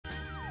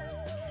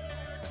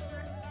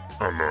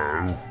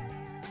Hello.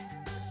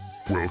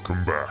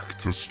 Welcome back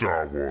to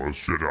Star Wars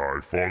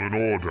Jedi Fallen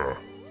Order.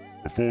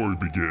 Before we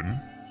begin,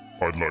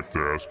 I'd like to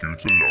ask you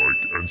to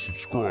like and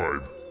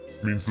subscribe.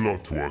 It means a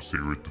lot to us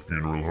here at the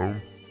funeral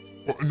home.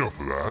 But enough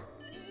of that.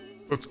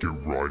 Let's get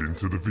right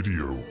into the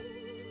video.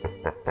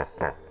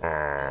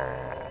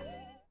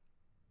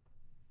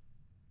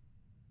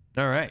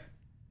 All right,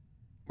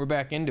 we're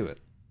back into it.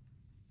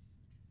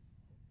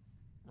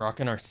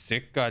 Rocking our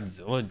sick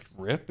Godzilla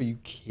drip. Are you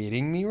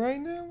kidding me right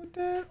now with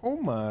that? Oh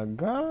my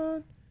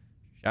god.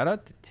 Shout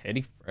out to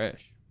Teddy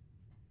Fresh.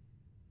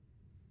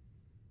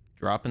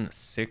 Dropping the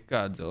sick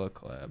Godzilla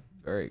collab.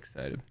 Very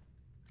excited.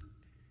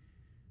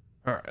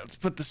 All right, let's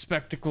put the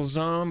spectacles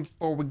on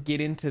before we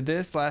get into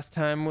this. Last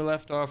time we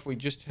left off, we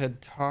just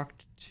had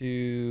talked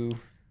to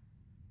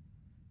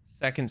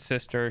second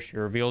sister. She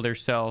revealed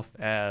herself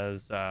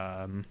as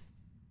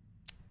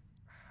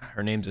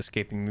her name's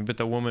escaping me, but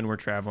the woman we're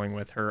traveling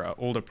with, her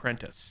old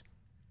apprentice.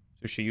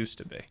 So she used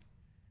to be,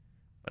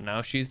 but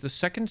now she's the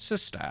second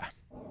sister.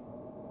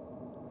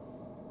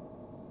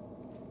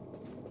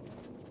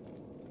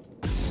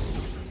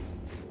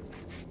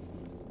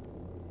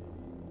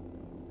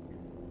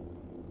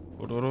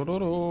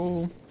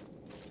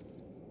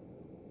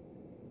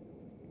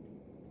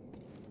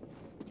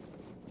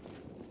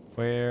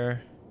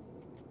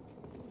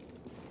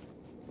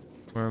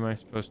 Where am I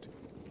supposed to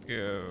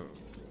go?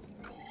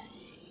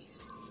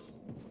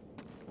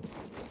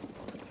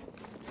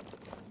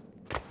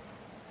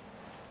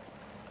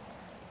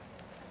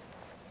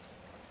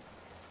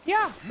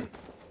 Yeah.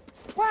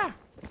 Wow.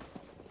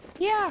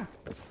 Yeah.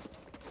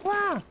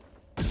 Wow.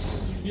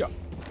 Yeah.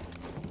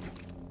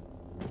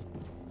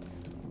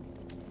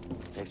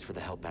 Thanks for the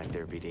help back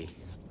there, BD.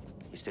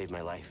 You saved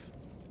my life.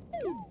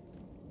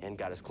 And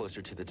got us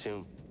closer to the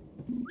tomb.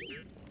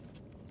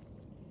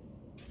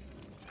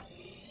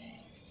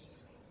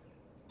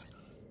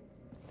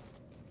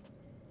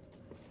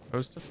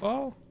 Supposed to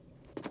fall?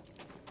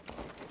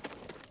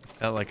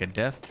 Felt like a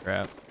death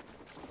trap.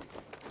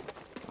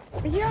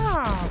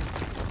 Yeah.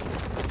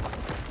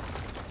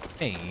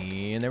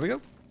 And there we go.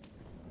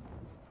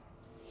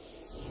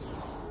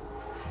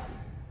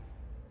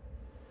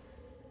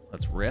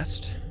 Let's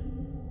rest.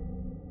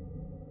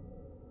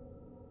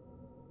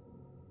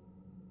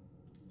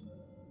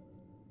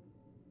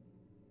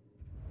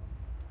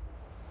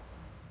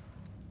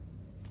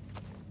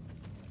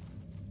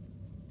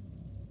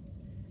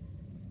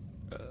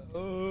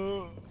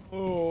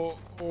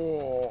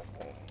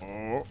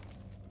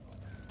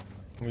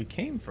 We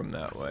came from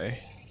that way.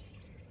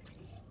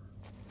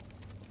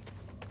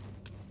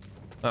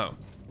 Oh,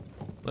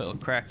 little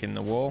crack in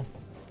the wall.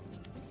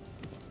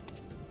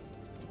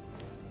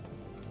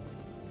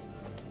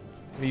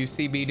 What do you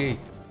see, BD?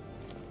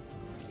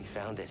 We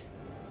found it.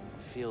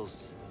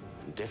 Feels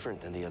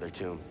different than the other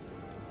tomb.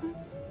 I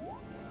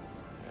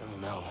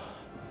don't know.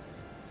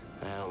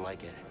 I don't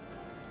like it.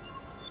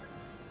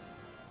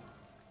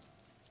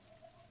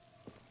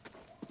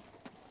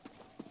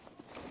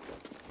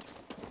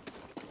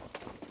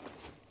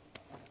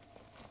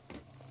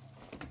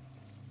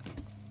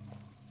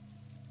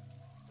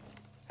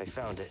 I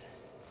found it,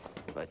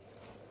 but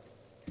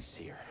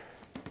see her.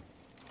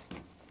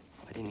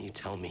 Why didn't you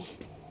tell me?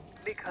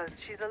 Because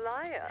she's a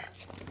liar.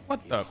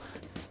 What the?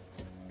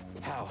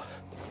 How?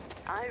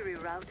 I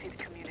rerouted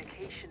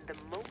communication the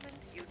moment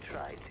you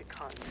tried to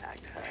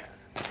contact her.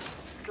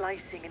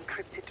 Slicing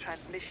encrypted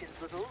transmissions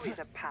was always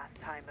a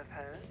pastime of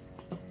hers.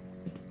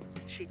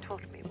 She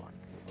taught me once.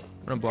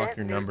 I'm gonna block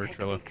your number, Trilla. There's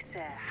no technique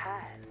Sarah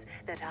has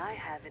that I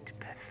haven't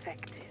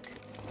perfected.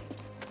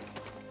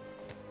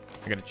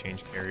 I gotta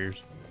change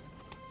carriers.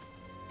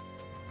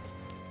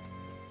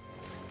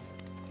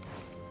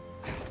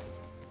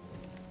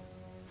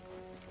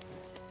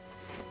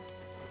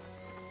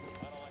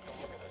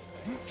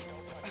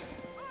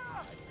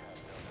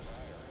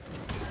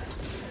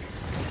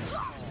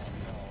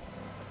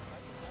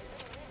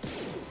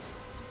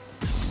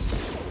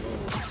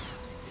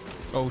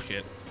 Oh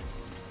shit.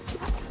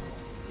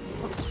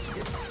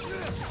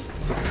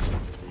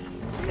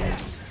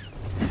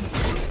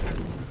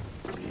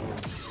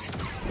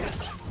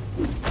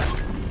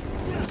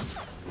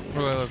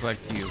 What do I look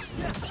like to you?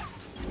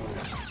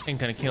 Ain't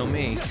gonna kill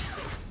me.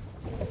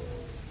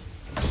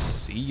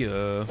 See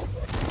ya.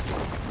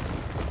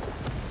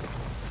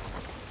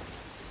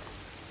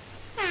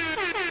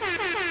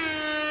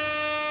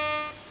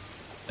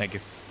 Thank you.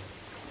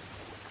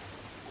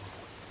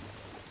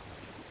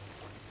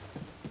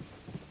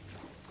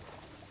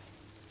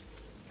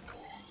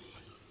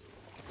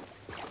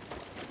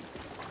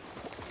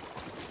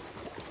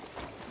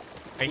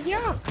 Hey,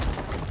 yeah.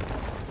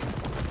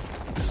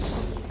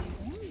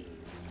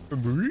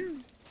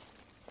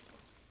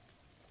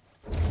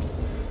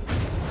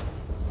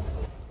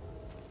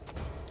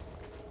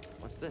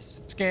 What's this?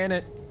 Scan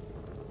it.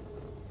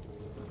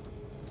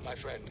 My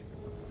friend,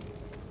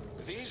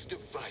 these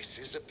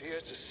devices appear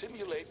to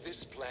simulate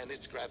this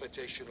planet's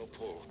gravitational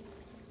pull.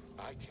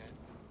 I can't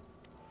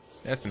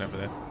That's enough of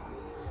that.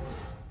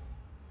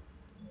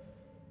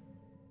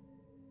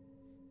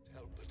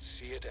 help but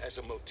see it as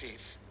a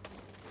motif?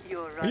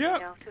 You're running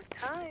Yep. out of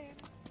time.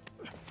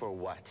 For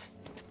what?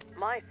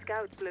 My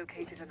scouts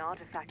located an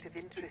artifact of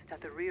interest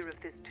at the rear of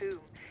this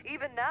tomb.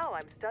 Even now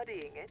I'm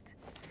studying it,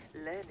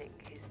 learning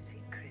his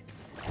secrets.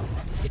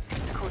 It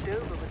seems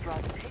Cordova was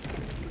rather taken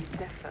with these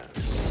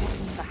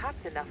Zephos.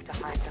 Perhaps enough to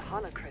hide the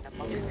holocron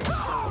amongst their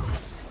souls.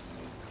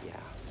 Yeah,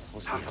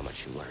 we'll see how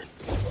much you learn.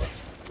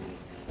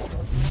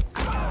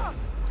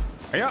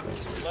 Yeah.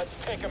 Let's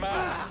take him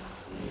out.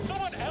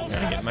 Someone else.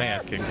 Gotta get my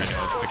ass kicked right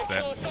now. Let's fix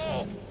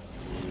that.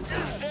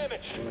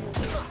 Damage.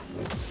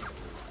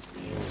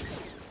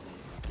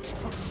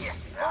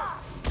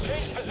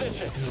 Change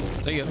position.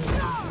 See ya.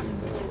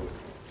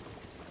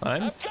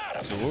 I'm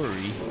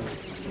sorry.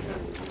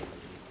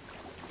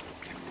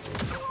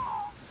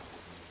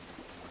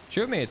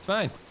 Shoot me, it's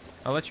fine.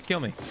 I'll let you kill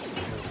me.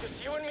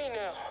 Just you and me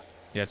now.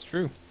 Yeah, it's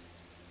true.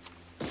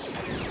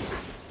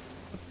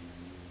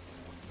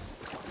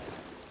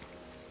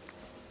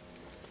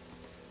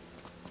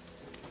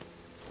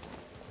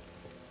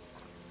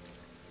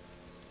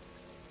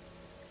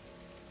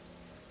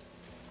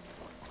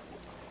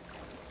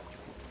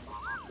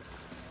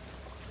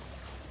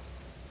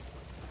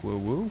 Woo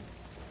woo.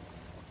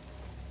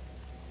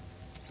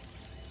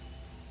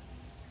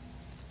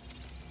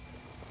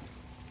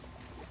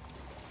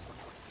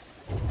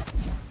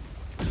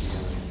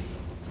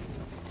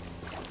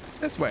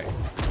 This way.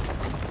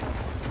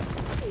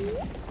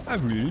 I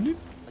really.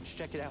 Let's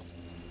check it out.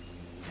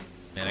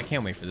 Man, I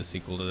can't wait for the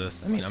sequel to this.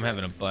 I mean, I'm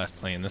having a blast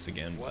playing this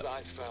again, What but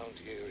I found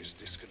here is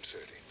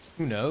disconcerting.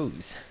 who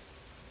knows?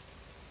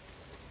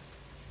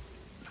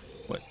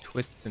 What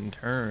twists and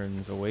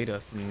turns await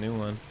us in the new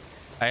one.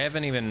 I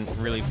haven't even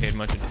really paid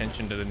much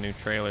attention to the new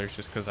trailers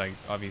just because I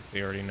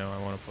obviously already know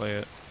I want to play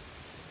it.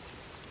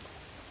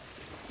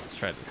 Let's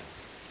try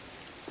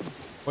this.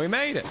 We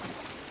made it!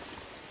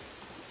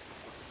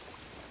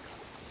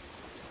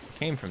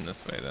 Came from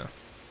this way though.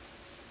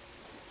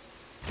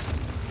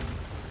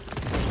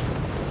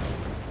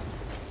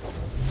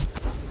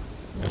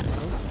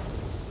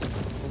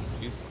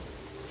 Jeez.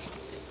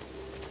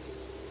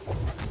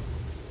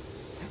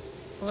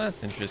 Well,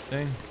 that's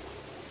interesting.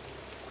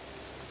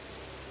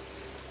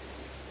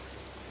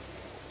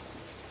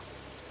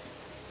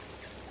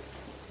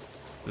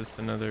 Is this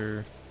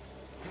another?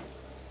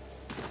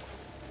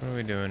 What are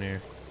we doing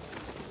here?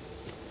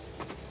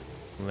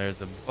 Well,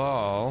 there's a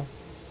ball.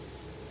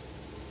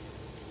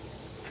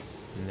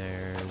 And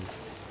there's...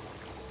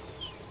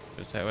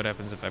 Is that what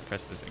happens if I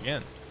press this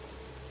again?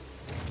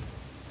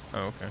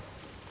 Oh, okay.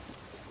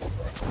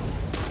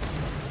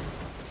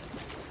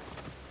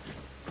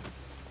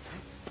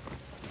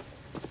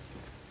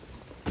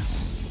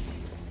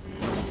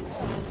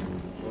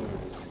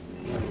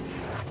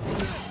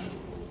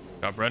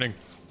 Stop running.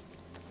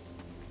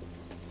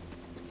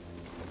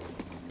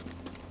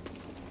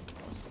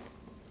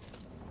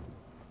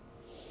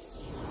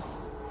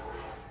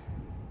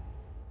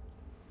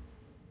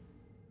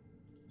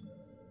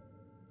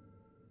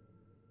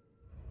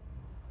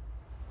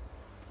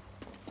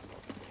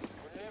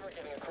 We're never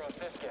getting across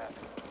this gap.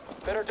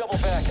 Better double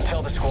back and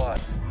tell the squad.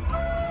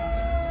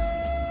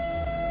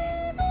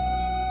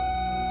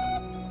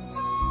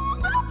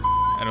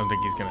 I don't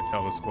think he's gonna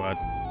tell the squad.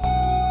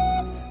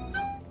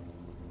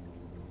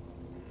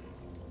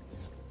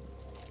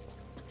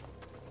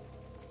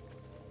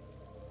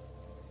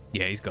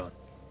 Yeah, he's gone.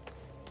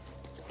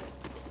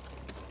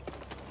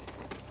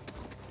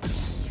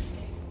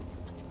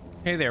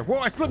 Hey there. Whoa,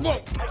 I slipped. Whoa.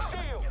 I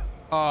see you.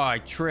 Oh, I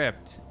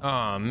tripped.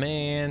 Oh,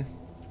 man.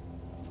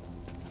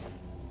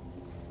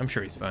 I'm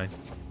sure he's fine.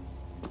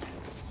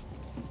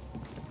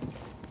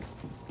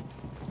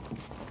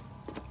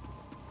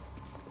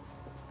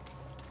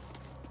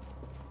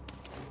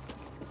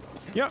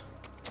 Yep.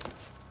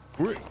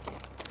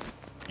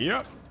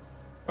 Yep.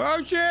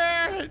 Oh,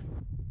 shit.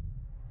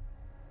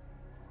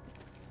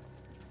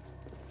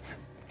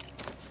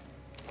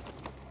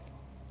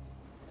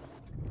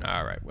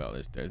 All right. Well,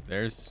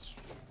 there's.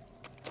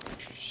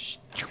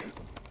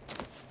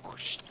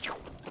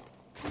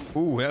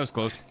 Ooh, that was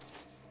close.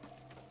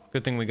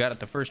 Good thing we got it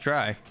the first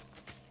try.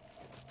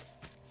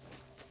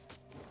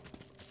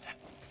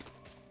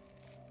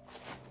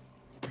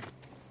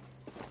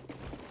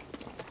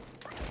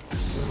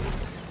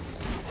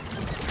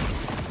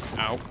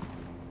 Ow.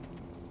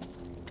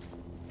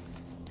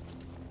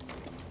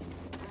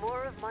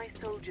 More of my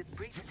soldiers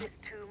breach this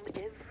tomb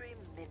every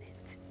minute.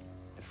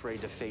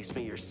 Afraid to face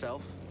me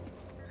yourself?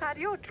 Had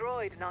your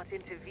droid not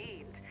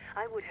intervened,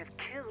 I would have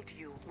killed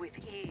you with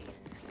ease.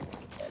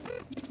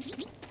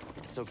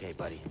 It's okay,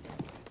 buddy.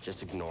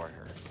 Just ignore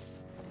her.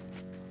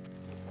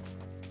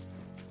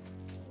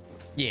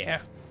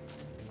 Yeah.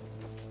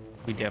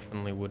 We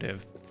definitely would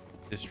have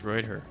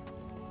destroyed her.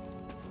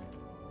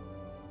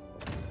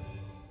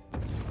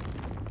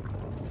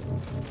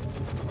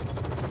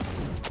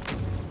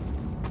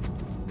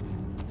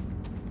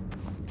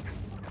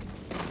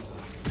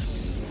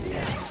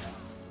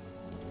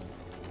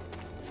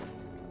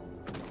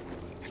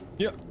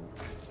 Yep.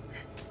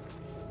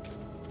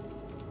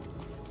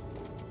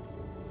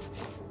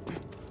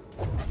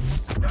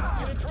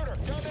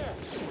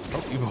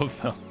 You both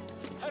fell.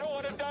 I don't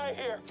want to die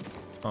here.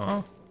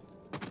 Aw.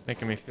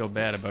 Making me feel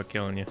bad about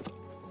killing you.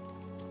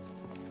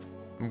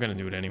 I'm gonna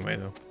do it anyway,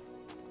 though.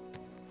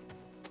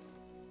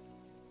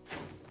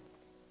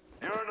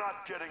 You're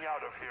not getting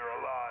out of here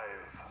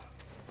alive.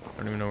 I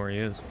don't even know where he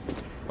is.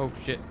 Oh,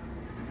 shit.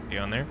 Is he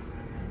on there?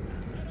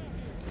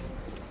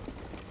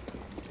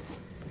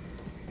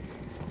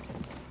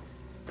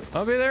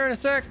 I'll be there in a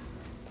sec.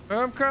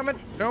 I'm coming.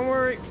 Don't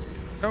worry.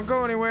 Don't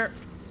go anywhere.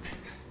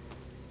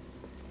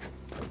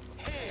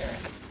 Here.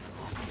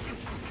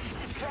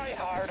 Try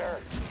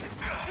harder.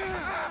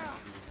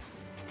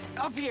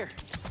 Up here.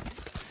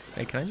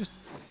 Hey, can I just...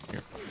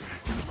 Here.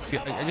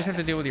 I just have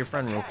to deal with your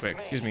friend real quick.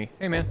 Excuse me.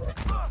 Hey, man.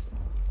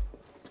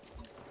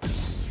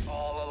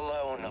 All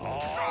alone.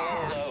 All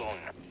alone.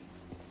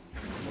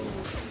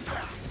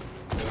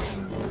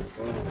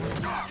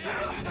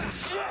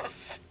 Yes.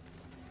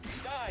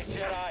 Die,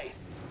 Jedi.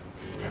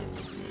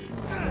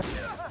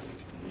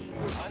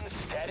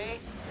 Unsteady.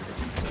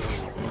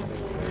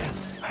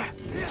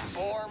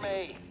 For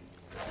me.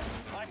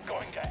 I'm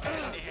going to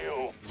end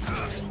you.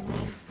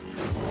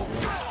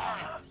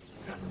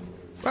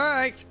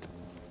 Bye. It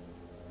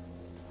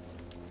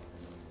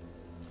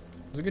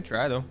was a good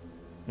try, though.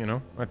 You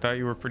know, I thought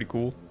you were pretty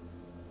cool.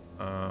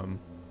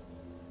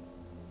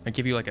 I'd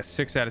give you like a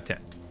 6 out of 10.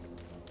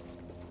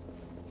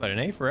 But an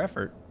A for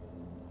effort.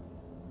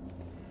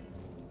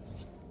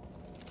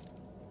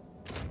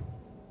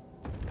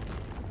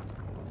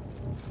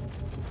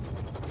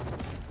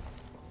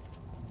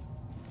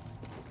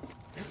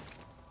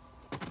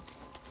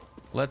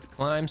 Let's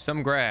climb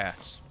some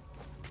grass.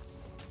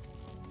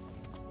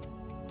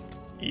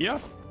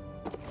 Yep.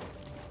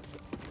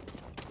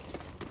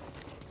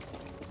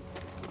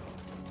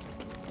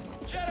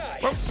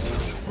 Jedi! Whoa.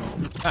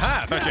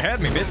 Aha, I thought you had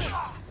me, bitch.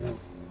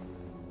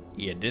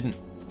 You didn't.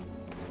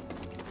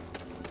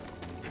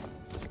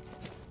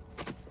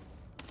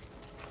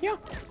 Yeah.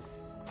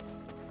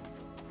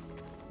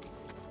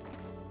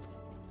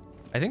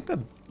 I think the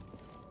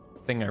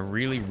thing I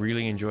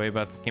really enjoy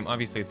about this game,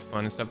 obviously it's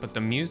fun and stuff, but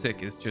the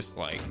music is just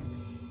like,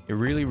 it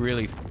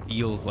really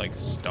feels like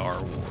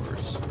Star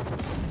Wars.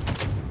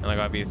 And like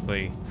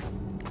obviously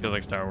it feels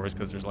like Star Wars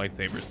because there's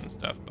lightsabers and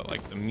stuff, but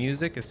like the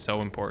music is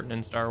so important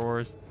in Star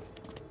Wars.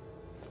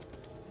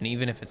 And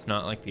even if it's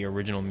not like the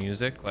original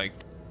music like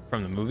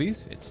from the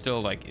movies, it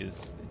still like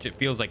is, it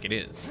feels like it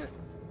is.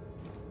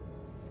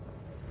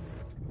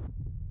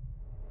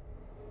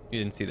 You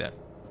didn't see that.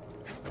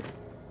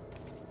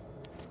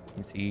 You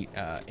can see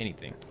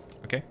anything.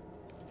 Okay.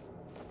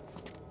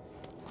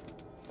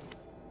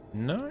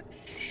 Not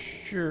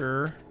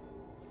sure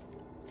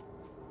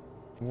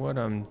what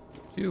I'm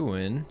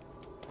doing.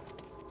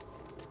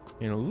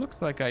 It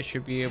looks like I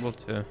should be able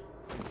to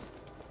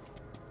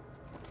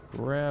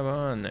grab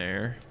on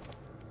there.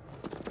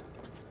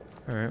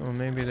 All right, well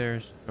maybe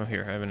there's, oh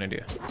here, I have an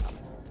idea.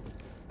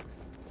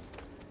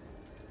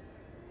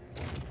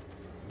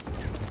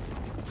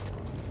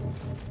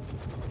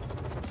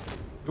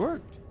 It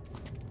worked.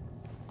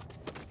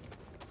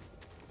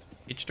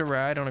 Hitched a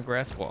ride on a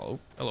grass wall.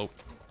 Oh, hello.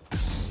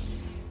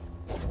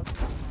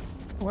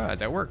 Wow,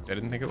 that worked. I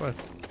didn't think it was.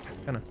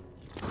 Kinda.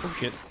 Oh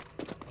shit.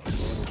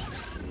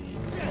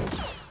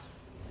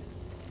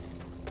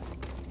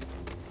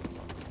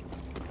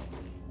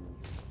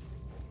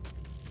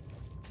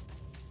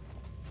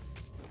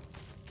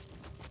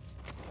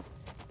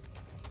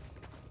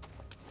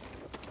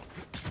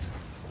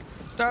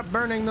 Stop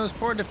burning those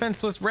poor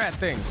defenseless rat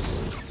things.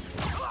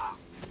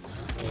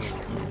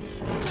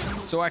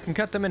 So I can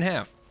cut them in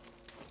half.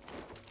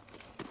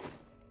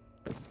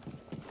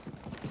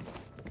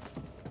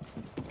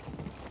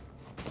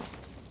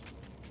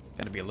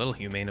 Gotta be a little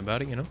humane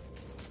about it, you know?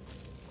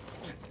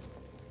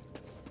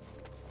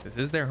 This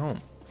is their home.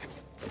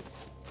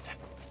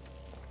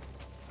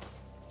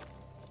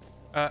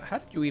 How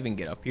did you even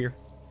get up here?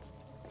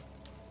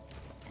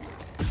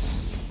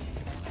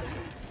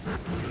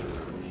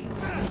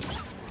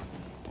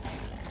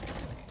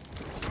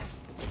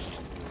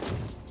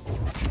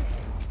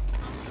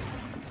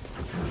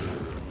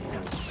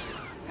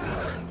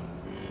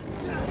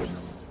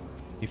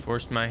 You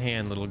forced my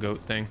hand, little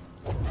goat thing.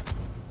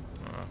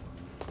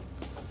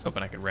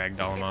 Hoping I could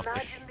ragdoll him off the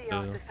Imagine the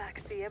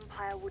artifacts the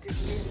Empire would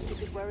have missed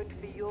if it weren't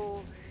for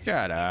your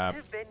Shut up.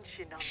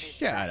 intervention on this.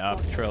 Shut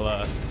up,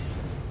 Trilla.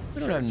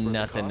 We don't have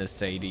nothing to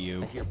say to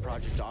you. I hear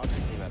Project Augur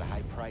came at a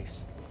high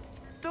price.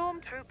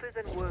 Stormtroopers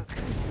and workers,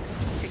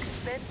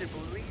 expendable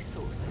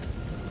resources.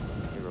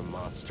 You're a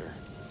monster.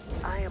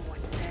 I am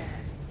what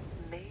Dad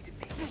made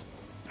me.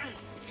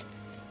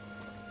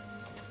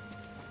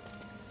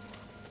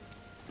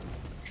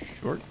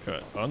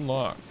 Shortcut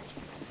unlocked.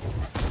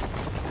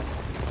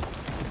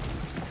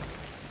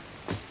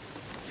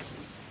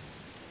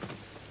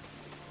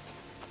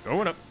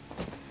 Going up.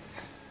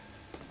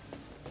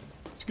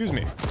 Excuse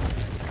me.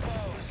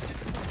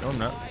 No, I'm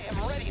not. I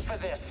am ready for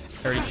this.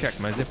 I already checked.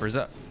 My zipper's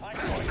up. I'm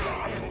going to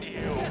end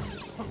you.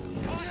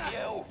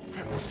 You.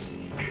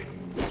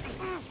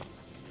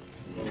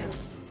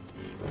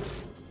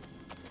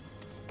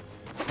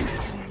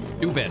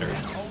 Do better.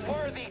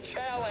 A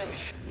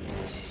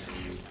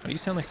You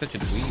sound like such a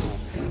dweeb.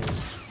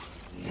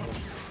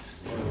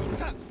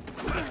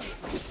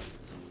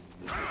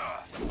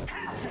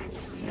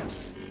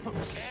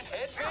 Can't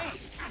hit me.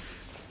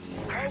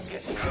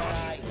 Focus,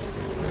 Jedi.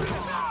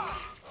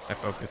 I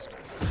focused.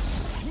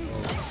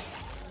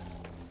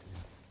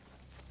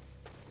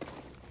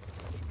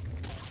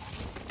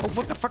 Oh,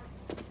 what the fuck?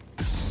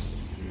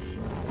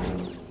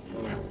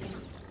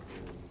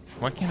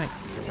 Why can't I?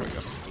 There we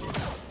go.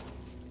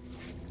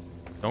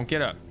 Don't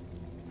get up.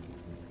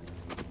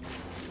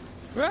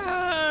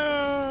 Ah!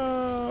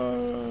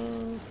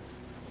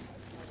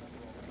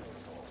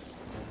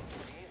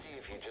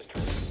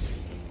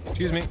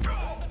 Excuse me.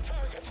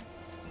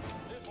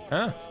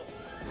 Huh?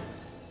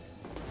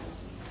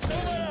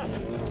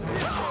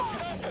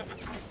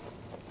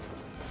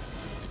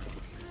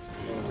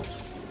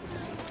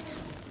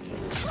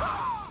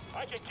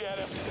 I can get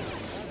him.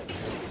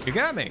 You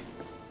got me.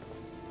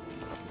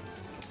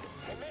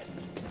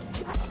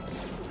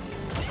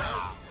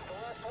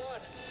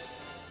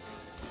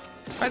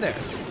 Hi there.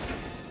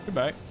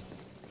 Goodbye.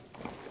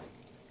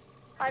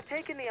 I've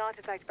taken the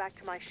artifact back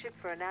to my ship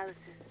for analysis.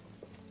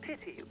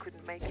 Pity you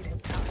couldn't make it in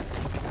time.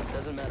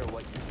 Doesn't matter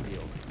what you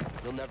steal.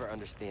 You'll never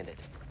understand it.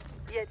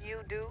 Yet you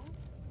do?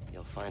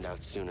 You'll find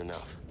out soon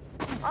enough.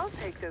 I'll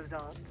take those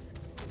odds.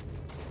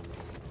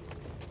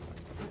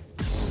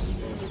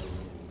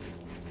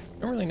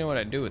 Don't really know what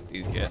I'd do with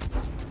these yet.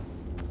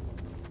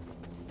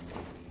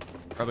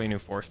 Probably new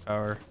force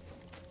power.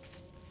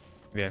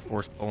 Maybe I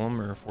force pull them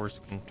or force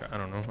control. I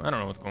don't know. I don't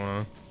know what's going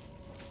on.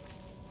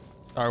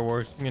 Star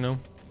Wars, you know.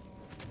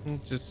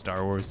 It's just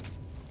Star Wars.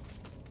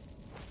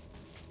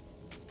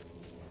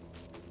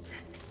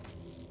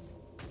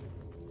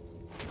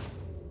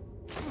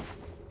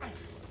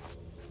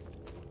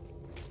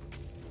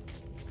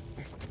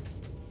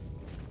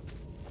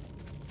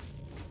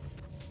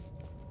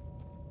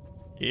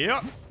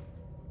 Yep.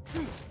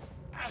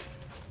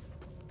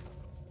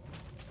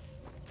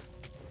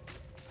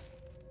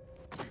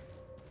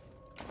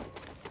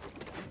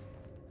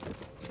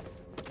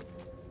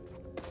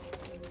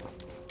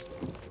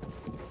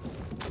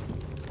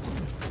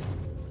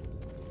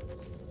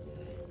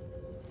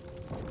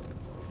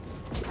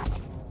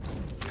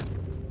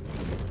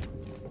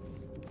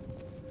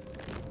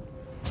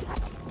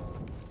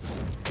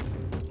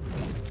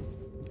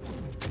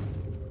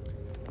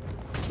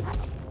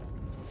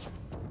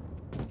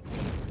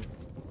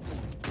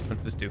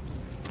 What's this do?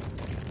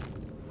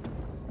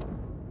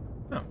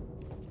 Oh.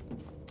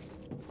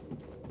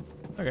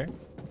 Okay.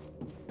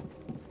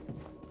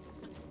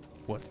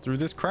 What's through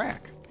this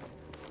crack?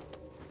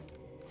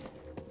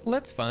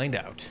 Let's find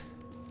out.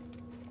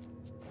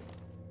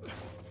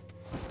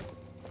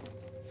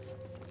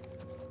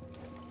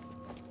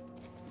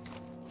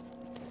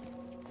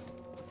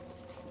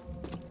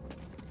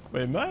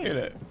 Wait, am I in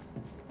it?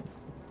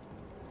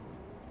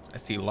 I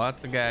see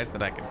lots of guys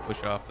that I can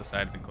push off the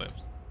sides of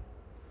cliffs.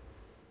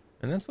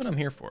 And that's what I'm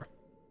here for.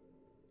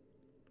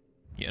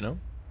 You know?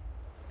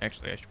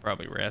 Actually, I should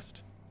probably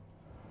rest.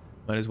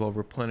 Might as well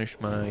replenish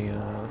my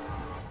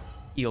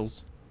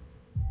heals.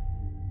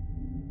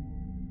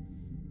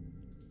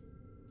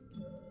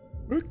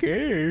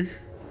 Okay.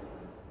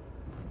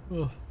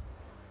 Ugh.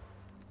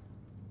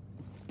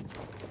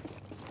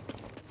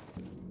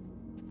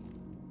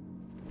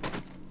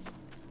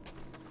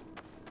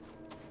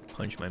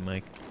 Punch my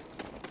mic.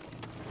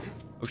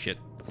 Oh shit.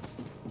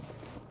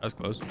 That was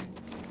close.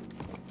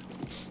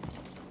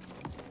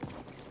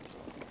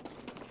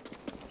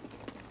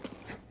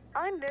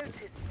 I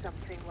noticed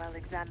something while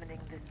examining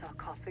the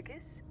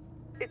sarcophagus.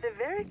 It's a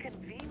very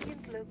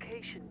convenient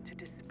location to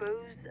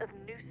dispose of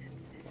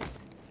nuisances.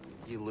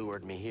 You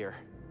lured me here.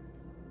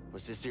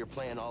 Was this your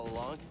plan all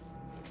along?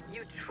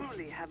 You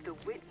truly have the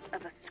wits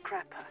of a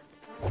scrapper.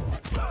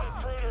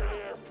 Intruder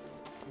here.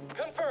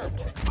 Confirmed.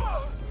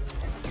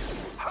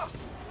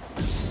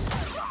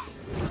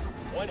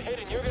 One hit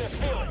and you're gonna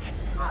feel it.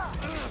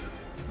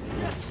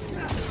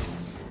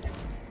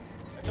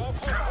 It's all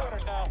clear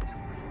quarters now.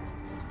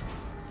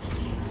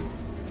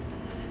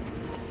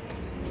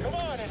 Come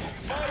on and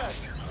fight us.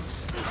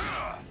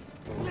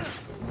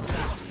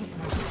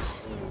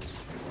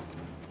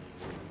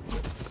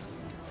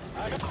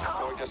 I'm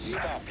going to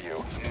stop you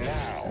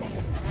now.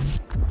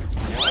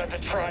 You have to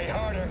try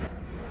harder.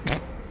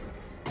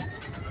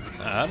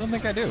 I don't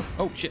think I do.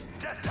 Oh shit.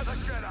 Death to the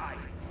Jedi.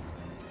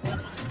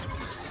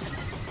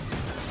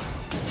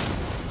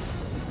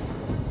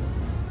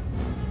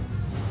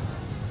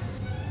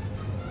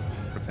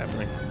 What's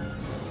happening?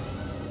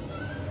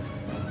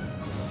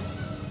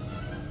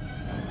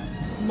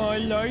 My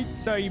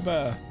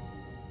lightsaber.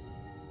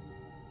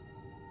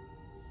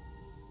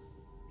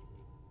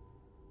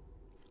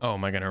 Oh,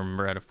 am I gonna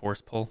remember how to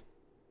force pull?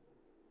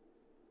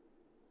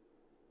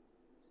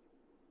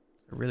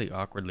 It's a really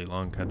awkwardly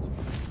long cuts.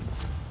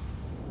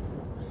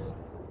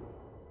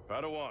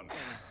 Padawan,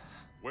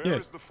 where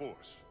Yes. is the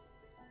Force?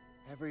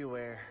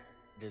 Everywhere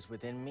it is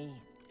within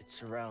me, it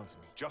surrounds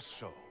me. Just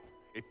so.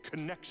 It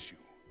connects you.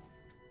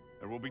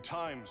 There will be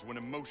times when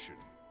emotion,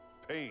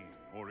 pain,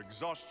 or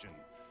exhaustion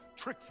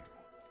trick you.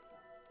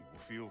 You will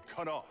feel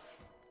cut off,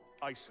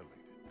 isolated.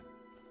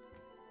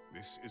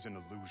 This is an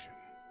illusion.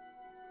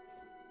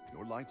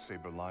 Your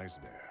lightsaber lies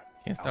there.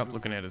 Can't out stop of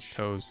looking at his reach,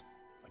 toes.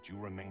 but you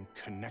remain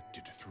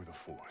connected through the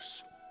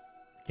Force.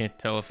 Can't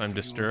tell if I'm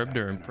Feel disturbed that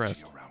or energy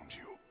impressed. around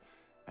you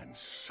and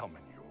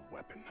summon your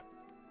weapon.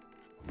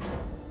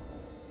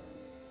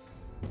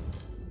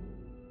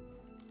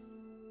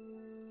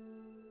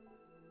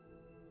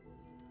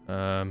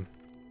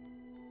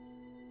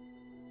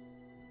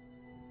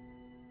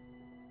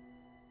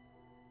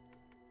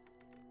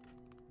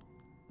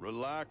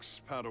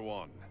 Relax,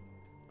 Padawan.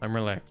 I'm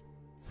relaxed.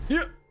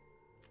 Yeah.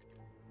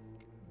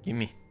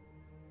 Gimme.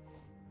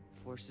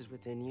 Forces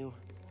within you,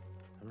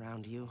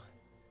 around you,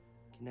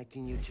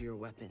 connecting you to your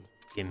weapon.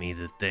 Gimme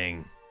the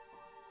thing.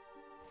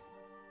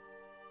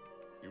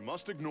 You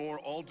must ignore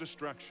all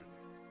distraction.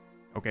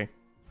 Okay.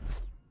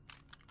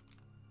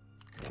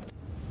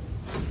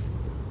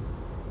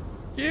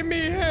 Gimme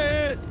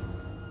it!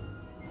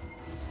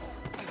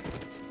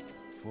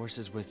 Force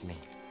is with me.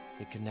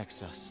 It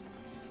connects us.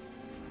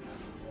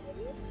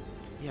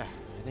 Yeah,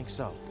 I think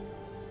so.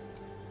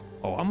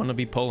 Oh, I'm gonna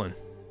be pulling.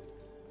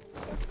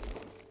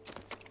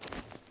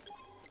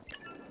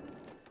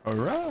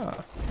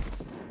 Hurrah!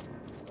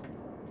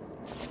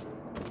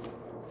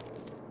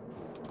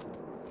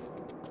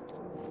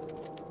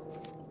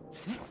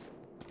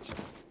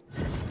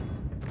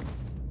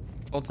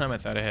 The whole time I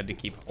thought I had to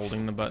keep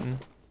holding the button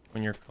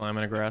when you're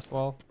climbing a grass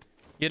wall.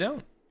 You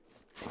don't.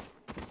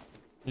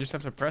 You just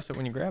have to press it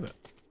when you grab it.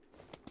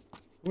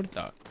 Who would have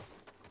thought?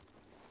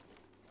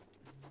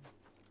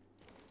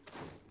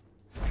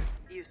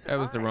 You That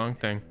was the survived. wrong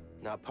thing.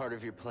 Not part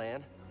of your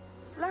plan?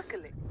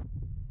 Luckily,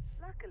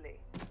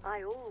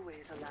 I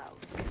always allow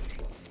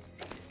contingencies.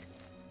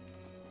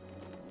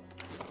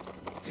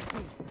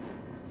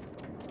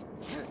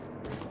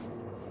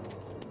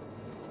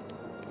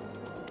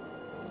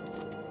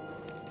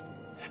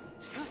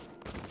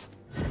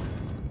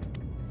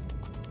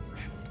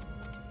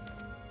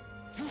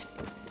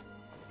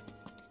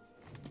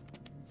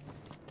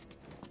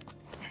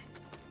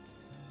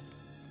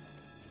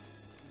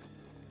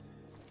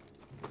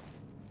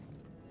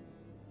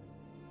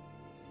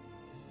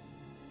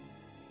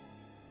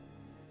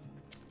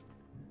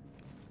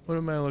 What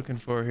am I looking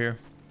for here?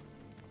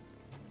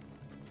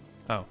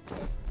 Oh.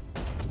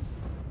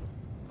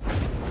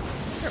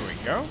 There we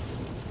go.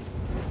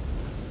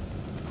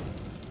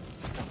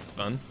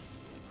 Fun.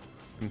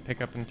 Can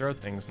pick up and throw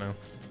things now.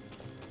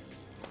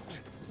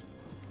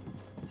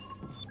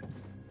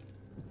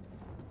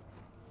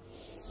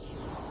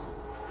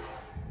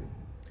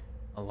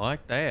 I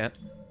like that.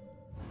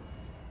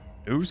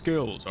 New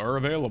skills are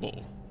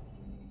available.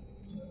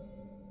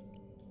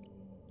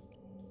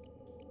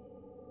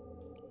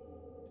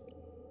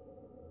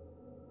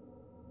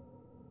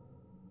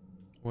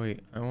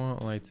 Wait, I want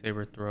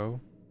lightsaber throw.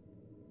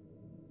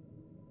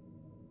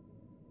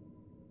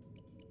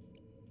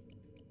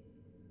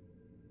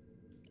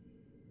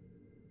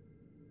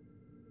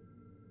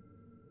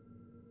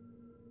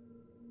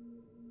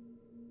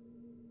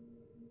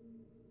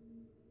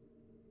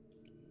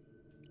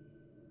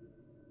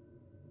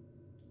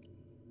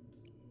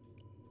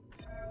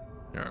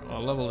 Alright, well,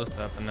 I'll level this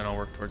up and then I'll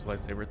work towards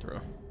lightsaber throw.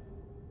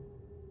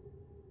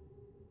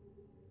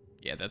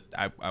 Yeah, that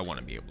I want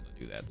to be able to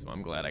do that, so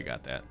I'm glad I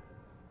got that.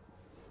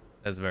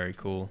 That's very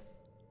cool.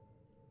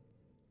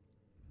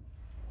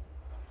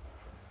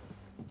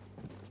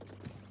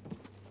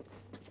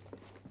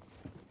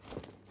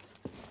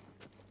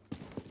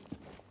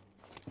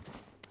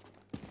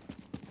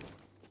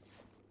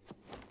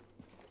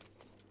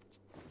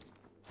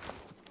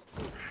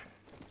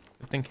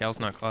 I think Cal's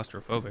not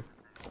claustrophobic.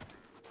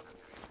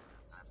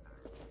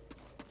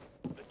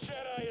 The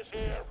Jedi is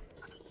here.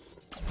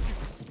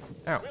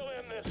 Ow. We'll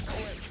end this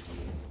quick.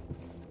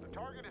 The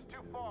target is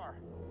too far.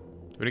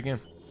 Do it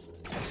again.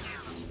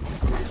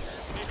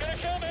 He's gonna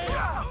kill me!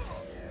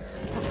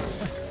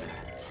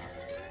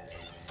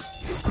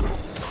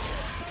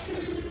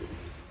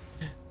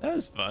 That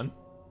was fun.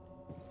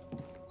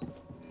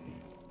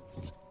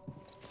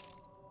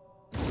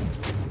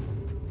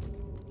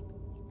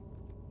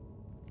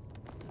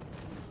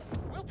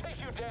 We'll take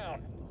you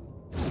down.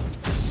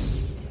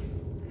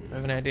 I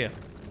have an idea.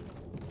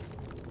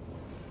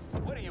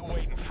 What are you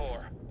waiting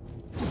for?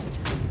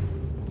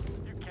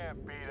 You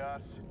can't beat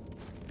us.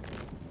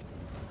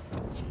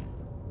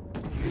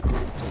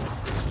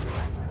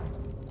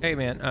 Hey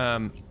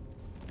man,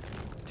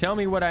 tell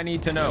me what I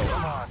need to know.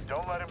 Come on,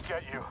 don't let him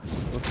get you.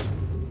 Oops.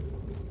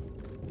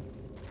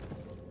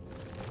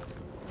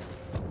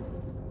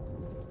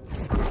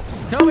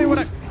 Tell me what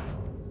I...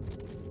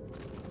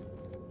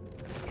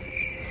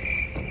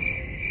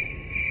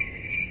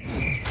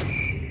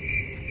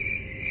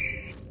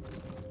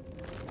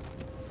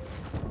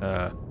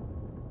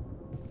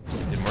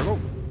 Didn't work.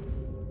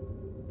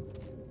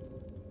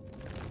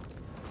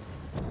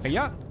 Hey,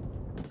 yeah.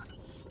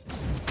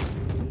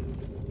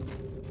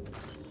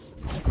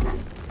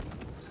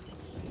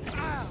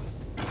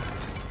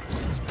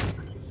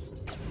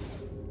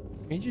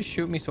 Can you just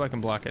shoot me so I can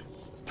block it?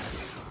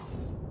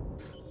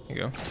 There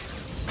you go.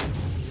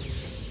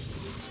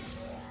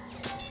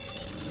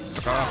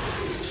 Fuck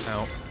off.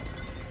 Ow.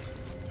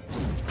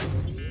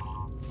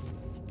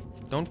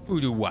 Don't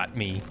voodoo what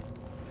me.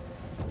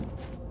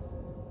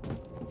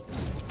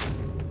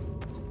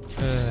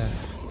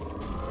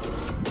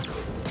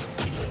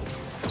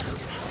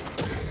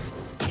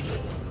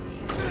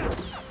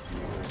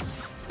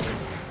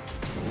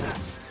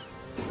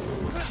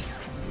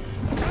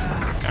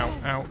 Ow,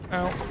 ow,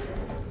 ow.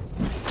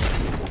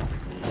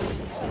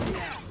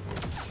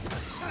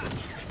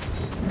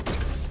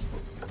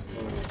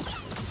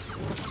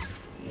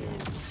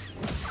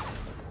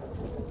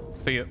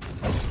 See ya.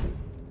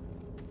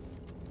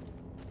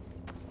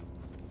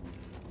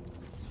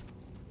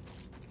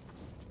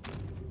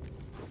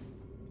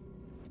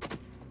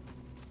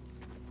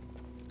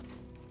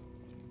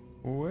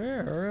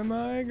 Where am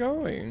I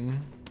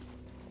going?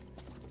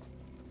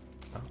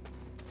 Oh,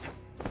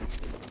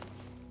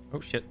 oh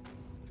shit.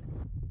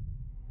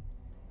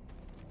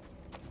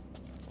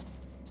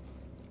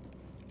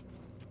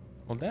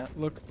 Well, that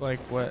looks like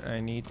what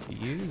I need to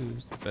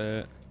use,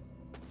 but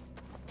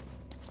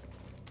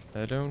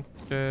I don't,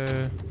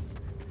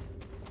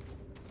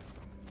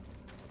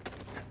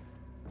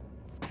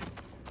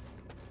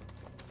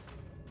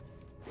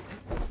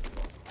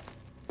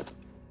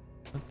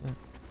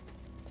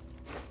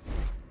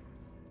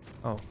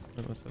 oh,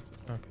 it was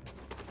okay.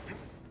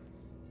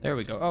 There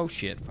we go. Oh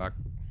shit, fuck.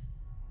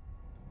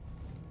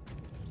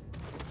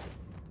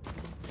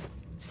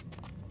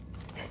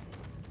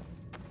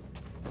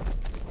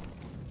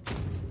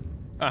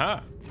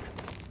 Aha.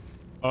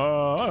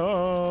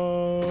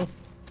 Oh.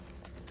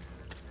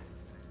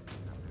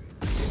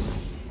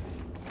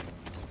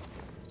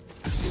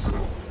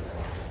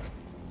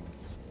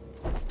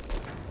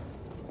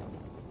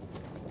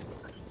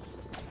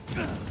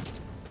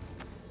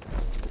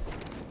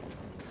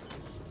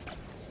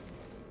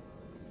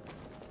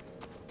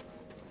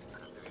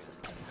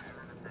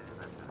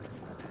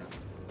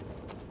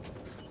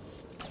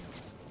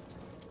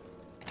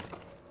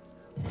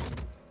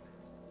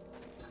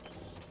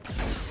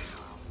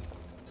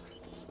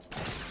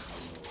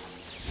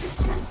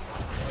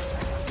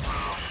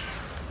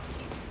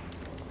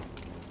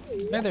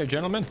 Hey there,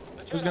 gentlemen.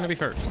 Who's gonna be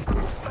first?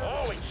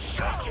 Oh, it's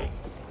shocking.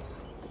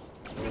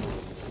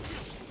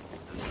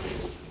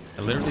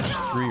 I literally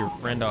just threw your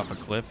friend off a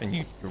cliff and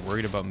you're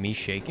worried about me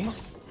shaking?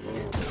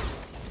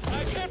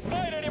 I can't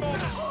fight anymore.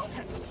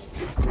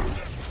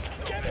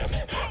 Get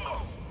him.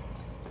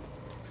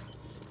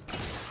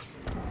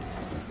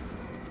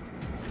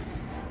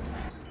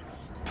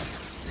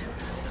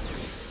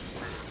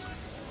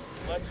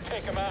 Let's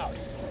take him out.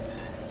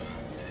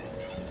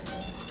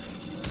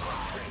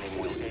 Training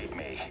will aid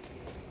me.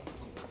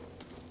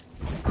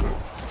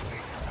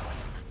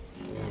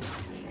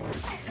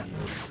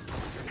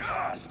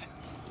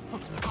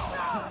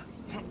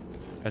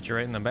 Got you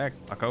right in the back,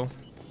 bucko.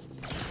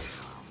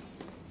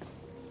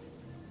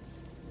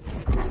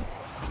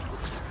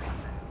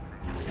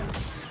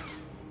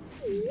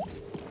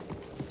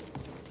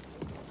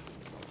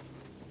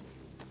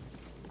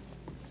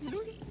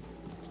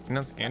 You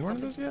not scanned one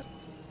of those yet?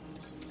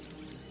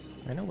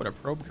 I know what a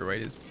probe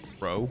droid is,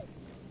 bro.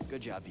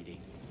 Good job, BD.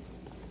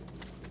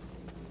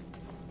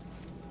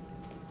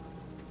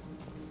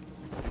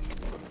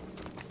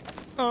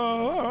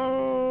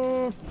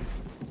 Oh.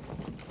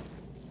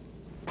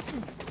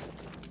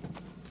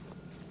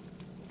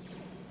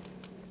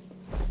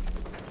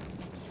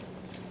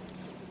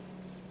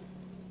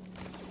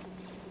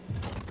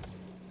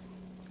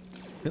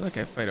 I feel like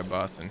I fight a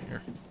boss in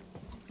here.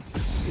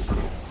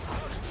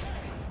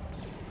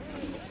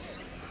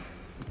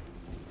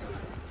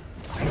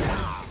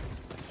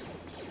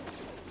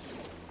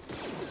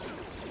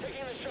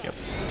 Yep.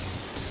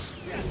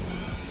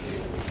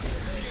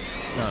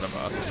 Not a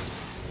boss.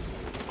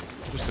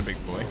 Just a big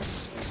boy.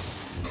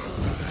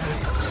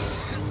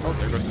 Oh,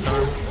 there goes his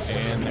arm.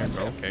 And there we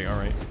go. Okay,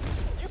 alright.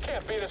 You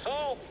can't beat us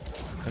all.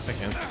 Yes, I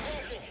can.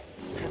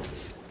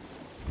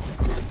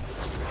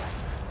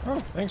 Oh,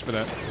 thanks for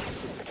that.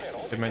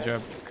 Did my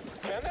job.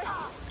 Can they?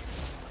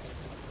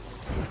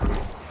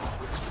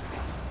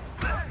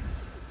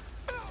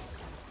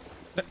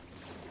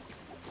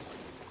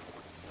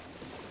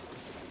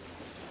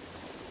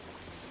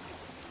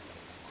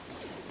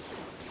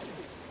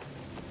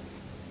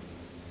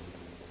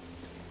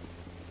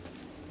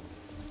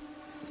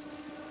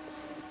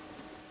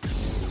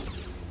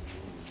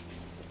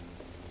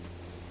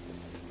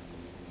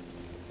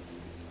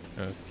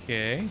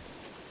 Okay.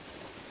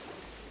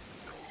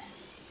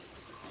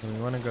 So we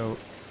want to go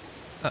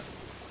up.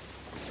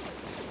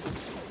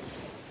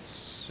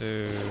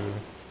 So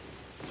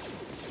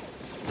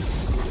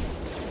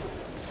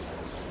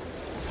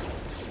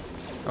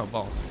oh,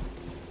 ball.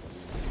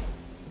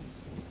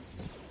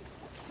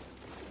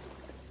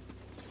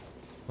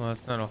 Well,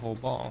 that's not a whole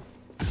ball.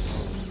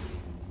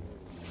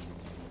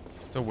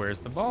 So where's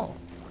the ball?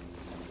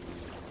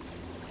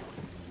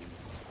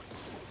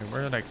 And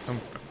where did I come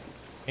from?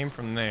 Came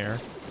from there.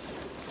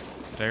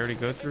 Did I already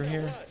go through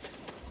here?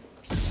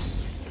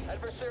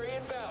 Adversary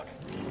inbound.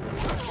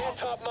 Can't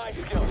top my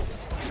skill.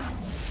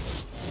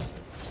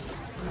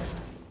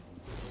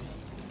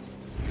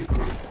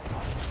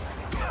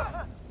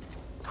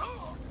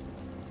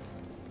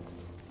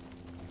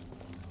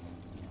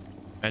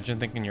 Imagine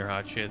thinking you're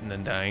hot shit and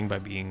then dying by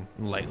being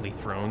lightly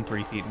thrown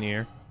 3 feet in the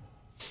air.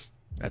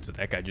 That's what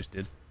that guy just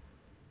did.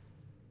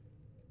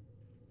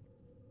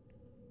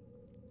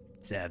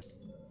 Sad.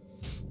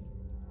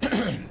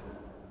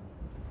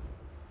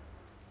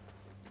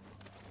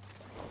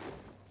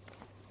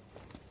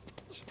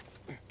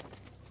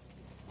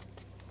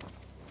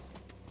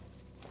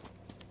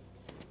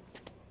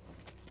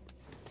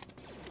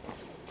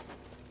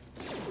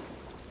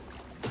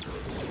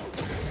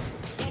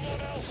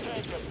 Someone else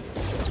take him.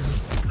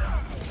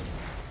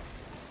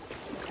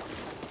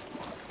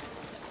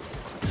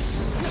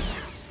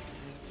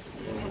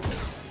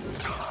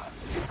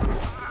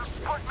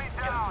 Put me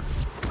down!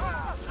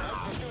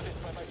 I can do this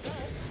by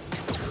myself.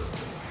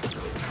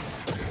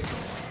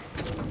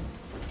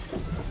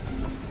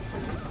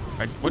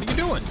 Right, what are you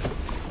doing?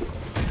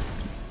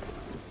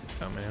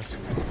 Dumbass.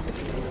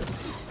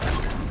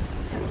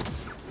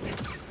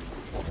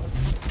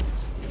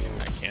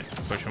 I can't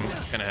push him.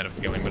 Kind of had a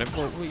feeling, but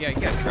well, yeah, you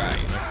gotta try,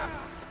 you know?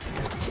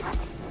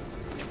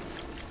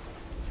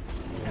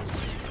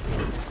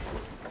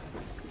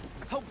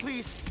 Help,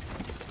 please!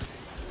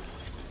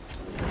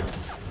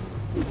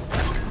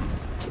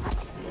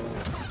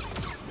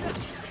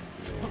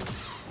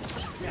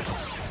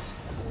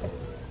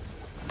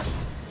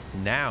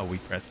 Now we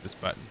press this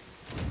button.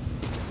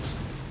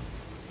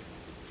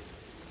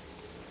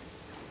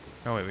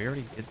 Oh wait, we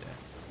already did that.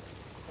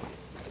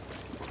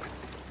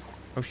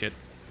 Oh shit.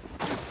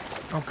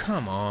 Oh,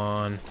 come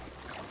on.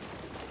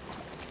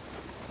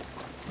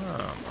 Come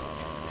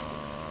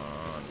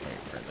on.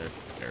 Wait, there's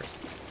the stairs.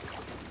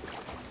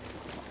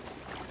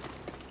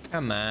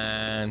 Come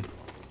on.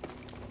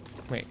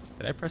 Wait,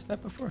 did I press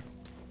that before?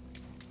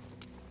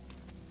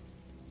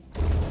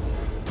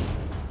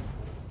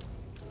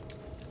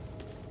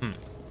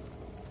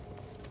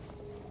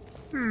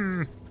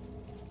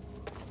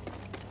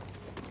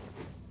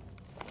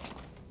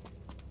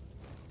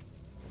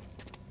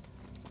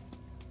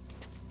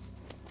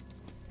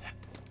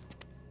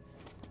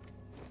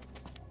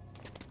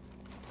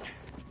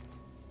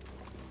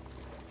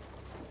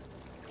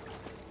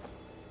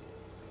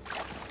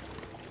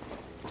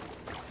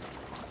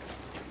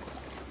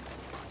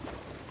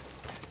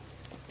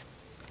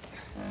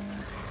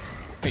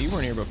 Hey, you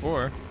weren't here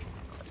before.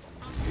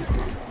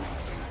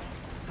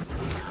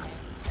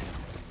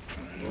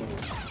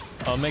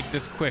 I'll make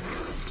this quick.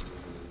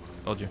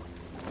 Told you.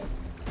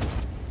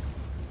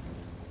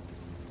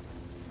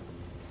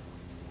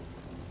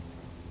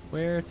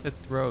 Where to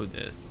throw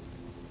this?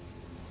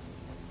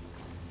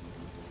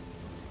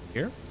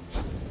 Here?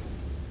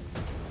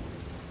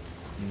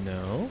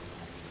 No.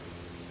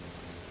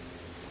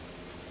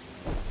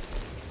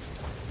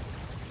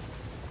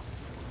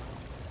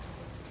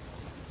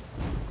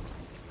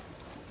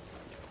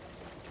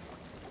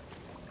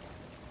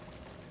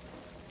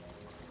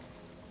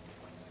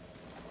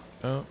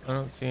 Oh, I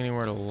don't see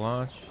anywhere to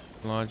lodge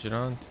it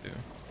onto.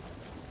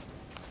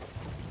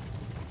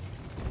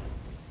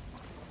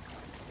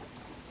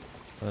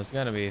 Well, there's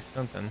got to be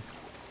something.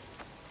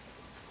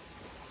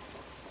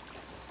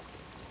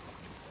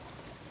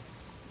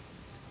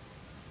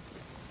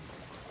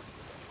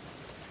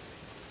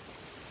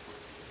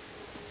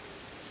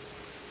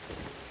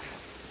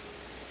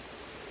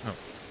 Oh.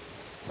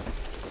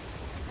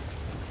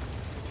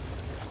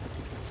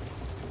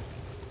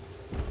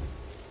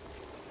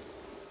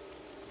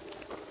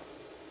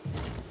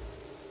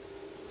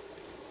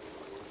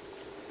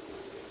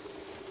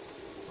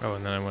 Oh,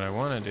 and then what I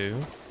want to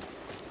do.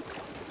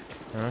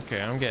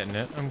 Okay, I'm getting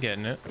it. I'm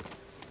getting it.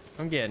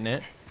 I'm getting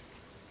it.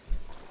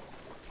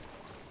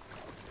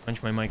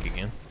 Punch my mic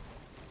again.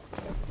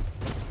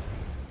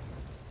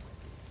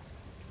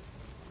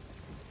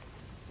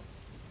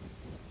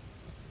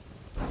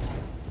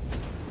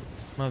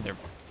 Mother.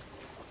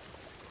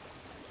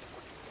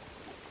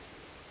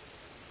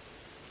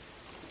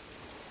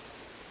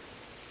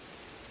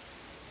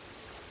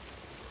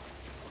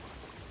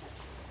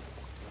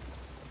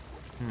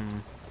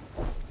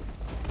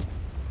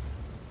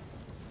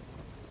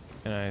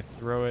 Can I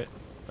throw it?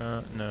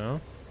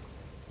 No.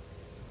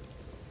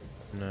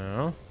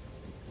 No.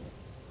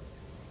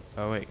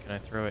 Oh wait, can I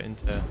throw it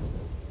into...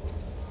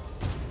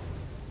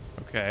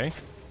 Okay.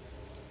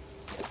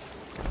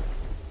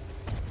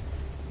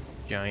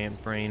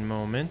 Giant brain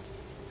moment.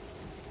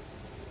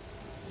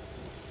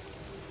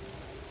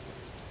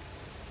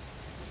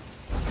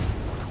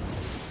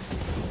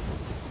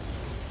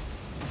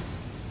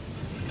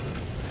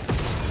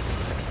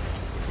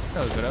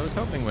 That was what I was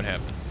hoping would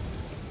happen.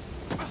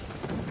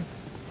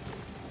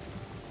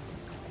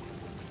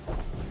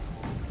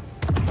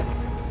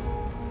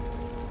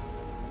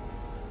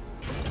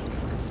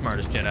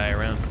 Smartest Jedi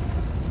around.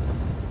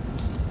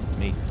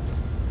 Me.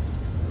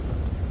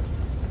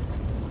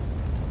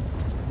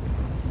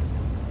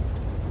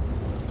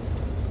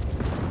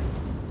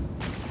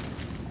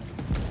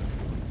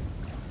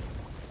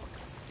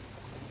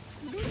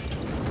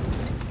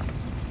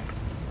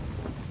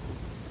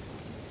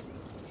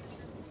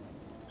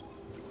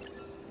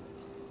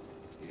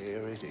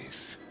 Here it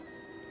is.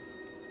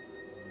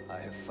 I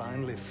have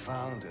finally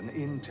found an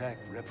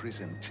intact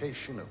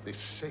representation of this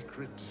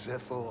sacred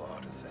Zepho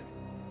artifact.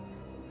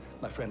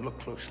 My friend, look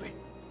closely.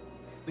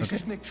 This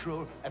is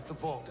Nixtral at the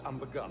vault on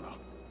Begana.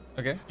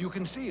 Okay. You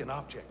can see an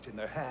object in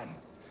their hand.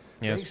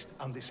 Yes. Based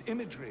on this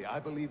imagery, I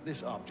believe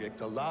this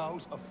object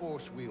allows a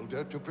force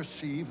wielder to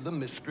perceive the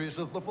mysteries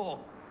of the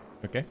vault.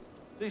 Okay.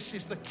 This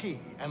is the key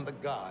and the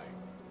guide.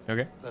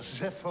 Okay. The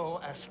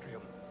Zepho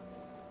Astrium.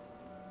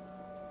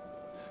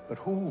 But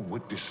who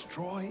would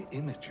destroy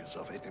images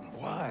of it and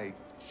why?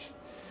 It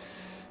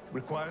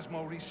requires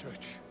more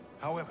research.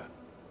 However,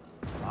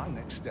 our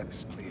next step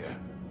is clear.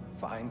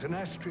 Find an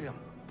Astrium,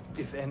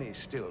 if any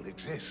still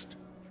exist.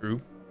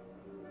 True.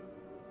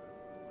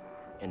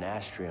 An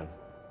Astrium.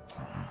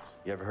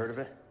 You ever heard of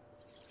it?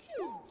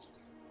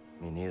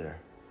 Me neither.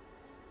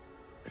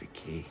 But a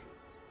key.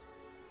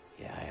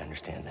 Yeah, I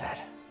understand that.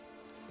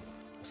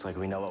 Looks like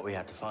we know what we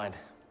have to find.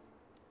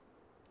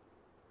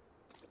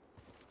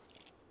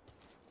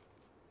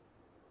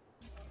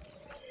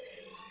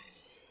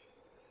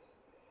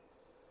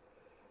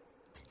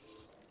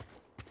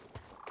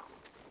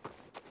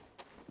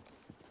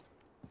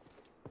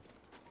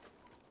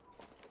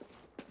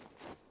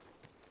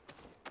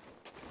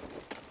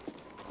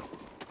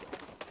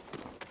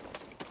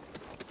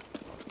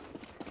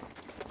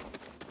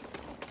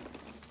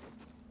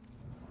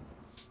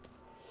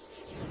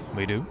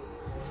 We do.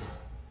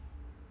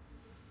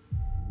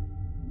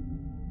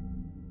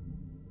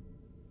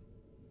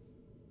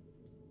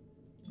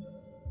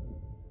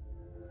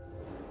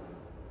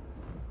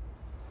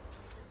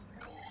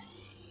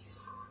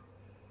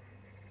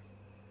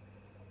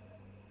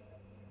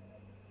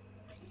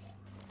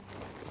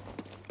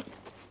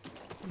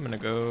 I'm gonna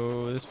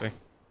go this way.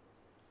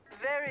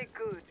 Very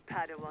good,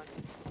 Padawan.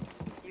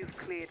 You've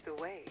cleared the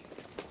way.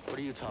 What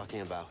are you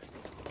talking about?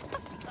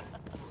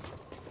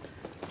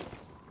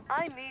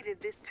 I needed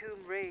this tomb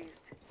raised.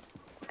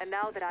 And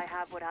now that I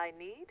have what I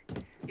need,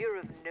 you're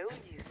of no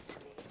use to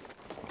me.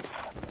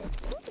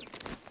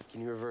 Can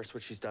you reverse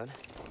what she's done?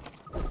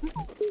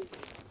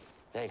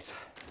 Thanks.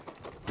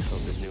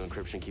 Hope this new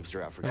encryption keeps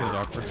her out for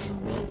That good. was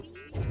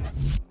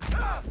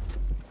awkward.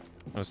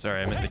 Oh,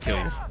 sorry, I meant to kill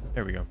you.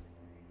 There we go.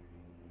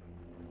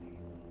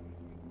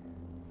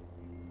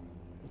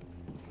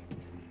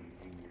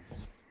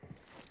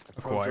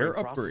 Acquire Droid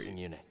processing upgrade.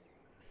 unit.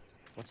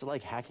 What's it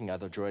like hacking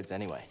other droids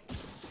anyway?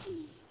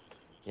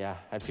 Yeah,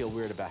 I'd feel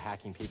weird about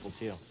hacking people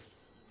too.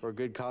 For a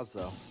good cause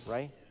though,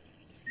 right?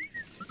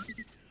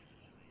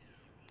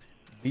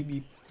 Beep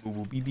beep. Boo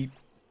boo beep beep.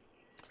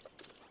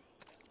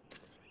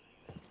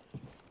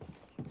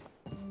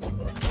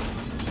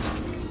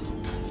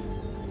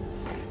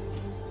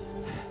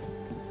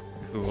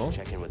 Cool.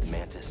 Check in with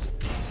Mantis.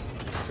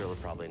 Driller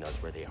probably knows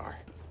where they are.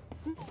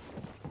 You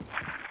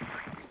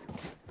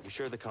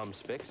sure the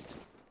comm's fixed?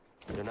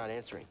 They're not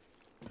answering.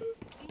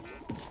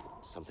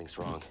 Something's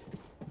wrong.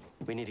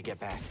 We need to get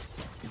back.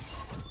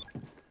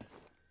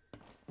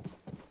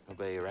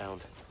 Nobody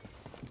around.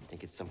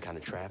 Think it's some kind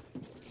of trap?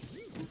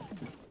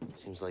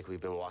 Seems like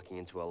we've been walking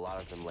into a lot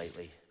of them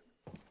lately.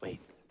 Wait,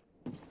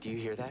 do you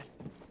hear that?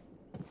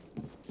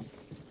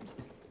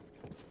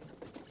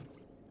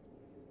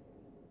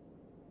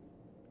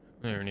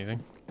 Is there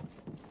anything?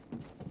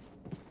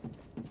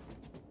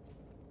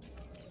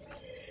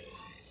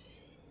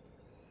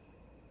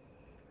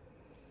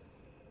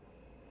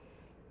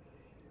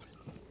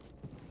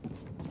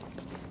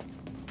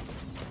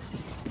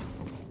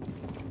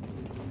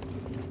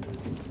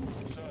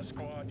 Saw a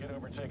squad get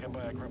overtaken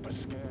by a group of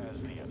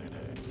scaz the other day.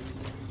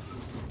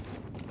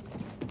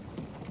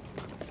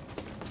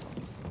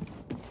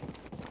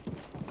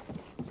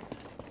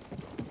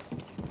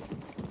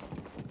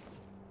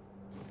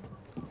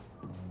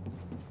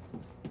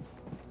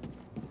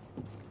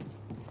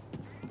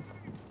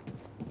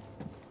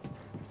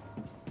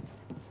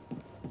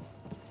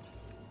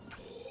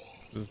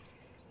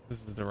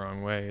 This is the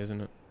wrong way,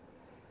 isn't it?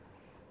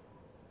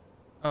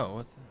 Oh,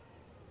 what's that?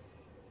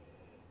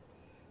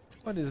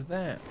 What is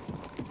that?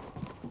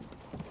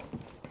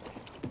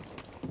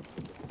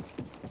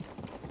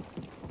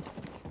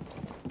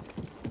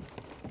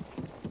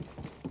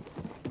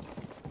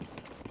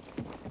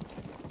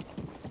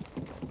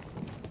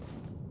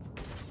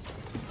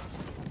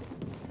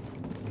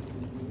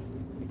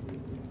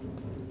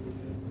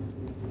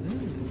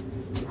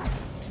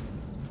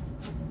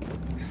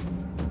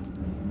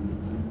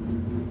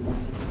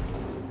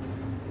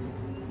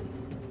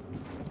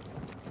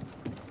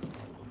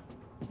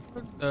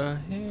 What the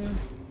hell?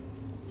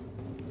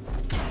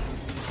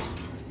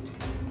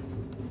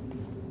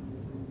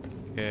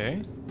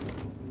 Okay.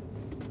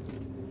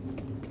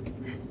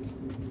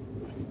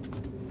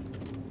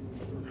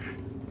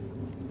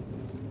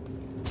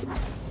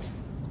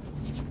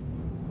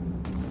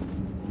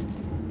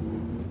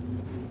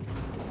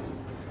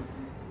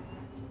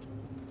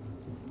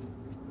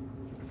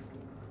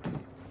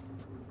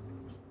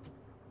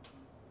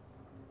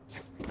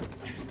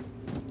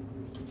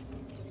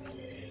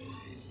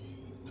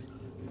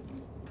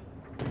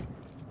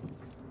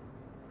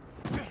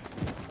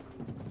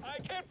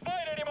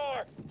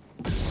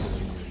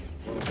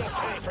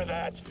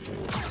 that.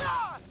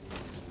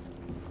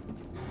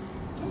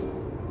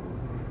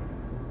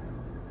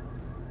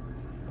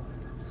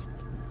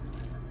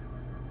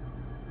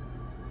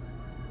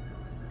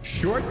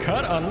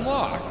 Shortcut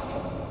unlocked.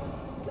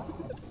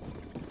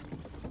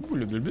 Ooh, a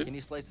little bit. Can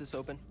you slice this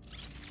open?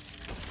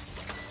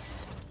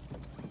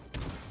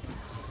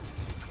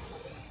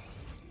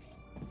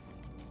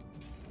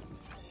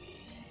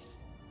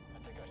 I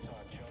think I saw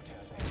a joke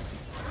happening.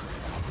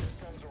 If it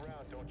comes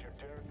around, don't you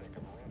dare think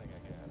of running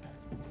again.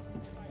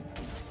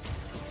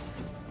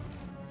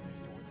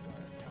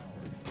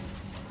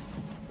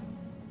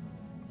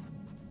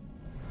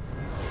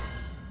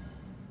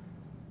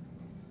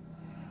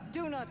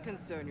 Do not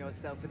concern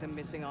yourself with a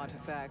missing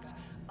artifact.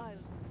 I'll... deal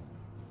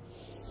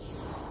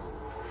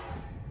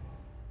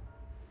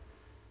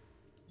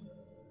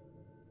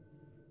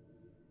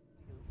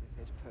with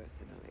it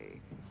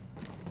personally.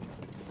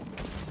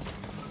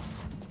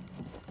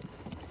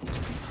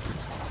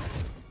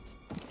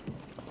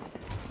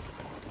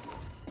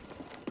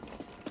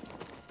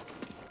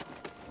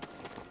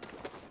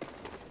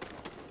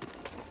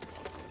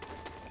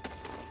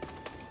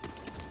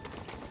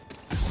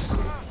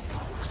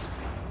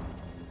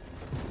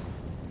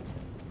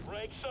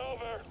 Break's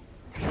over.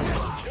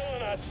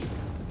 Killing us.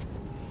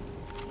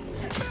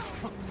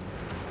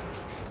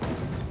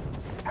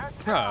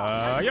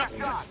 Yeah.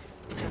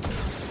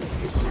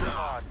 Come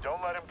on,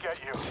 don't let him get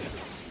you.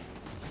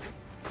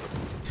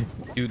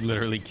 Dude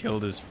literally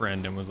killed his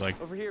friend and was like,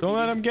 Over here, "Don't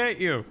let BD. him get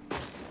you."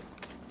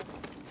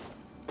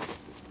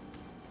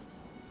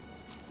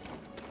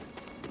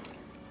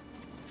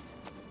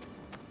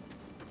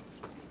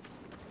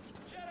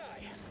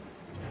 Jedi!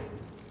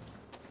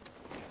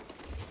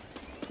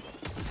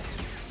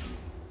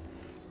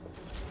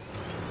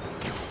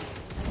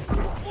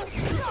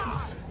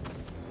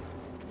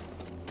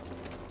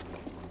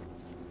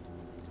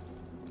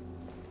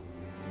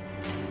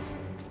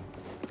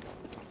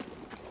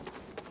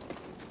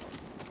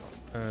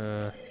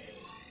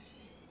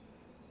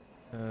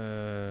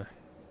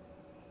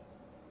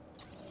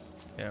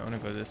 Yeah, I want to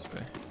go this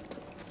way.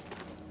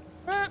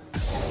 Ah!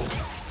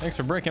 Thanks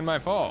for breaking my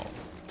fall.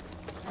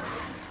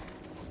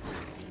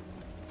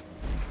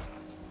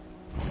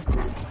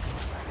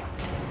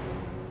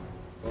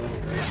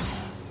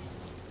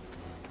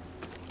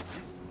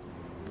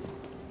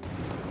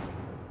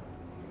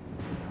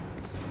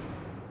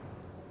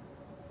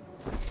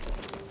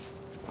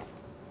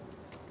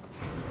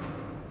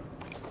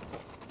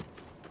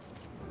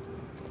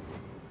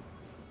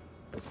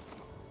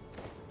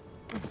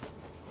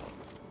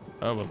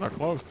 That was a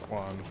close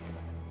one.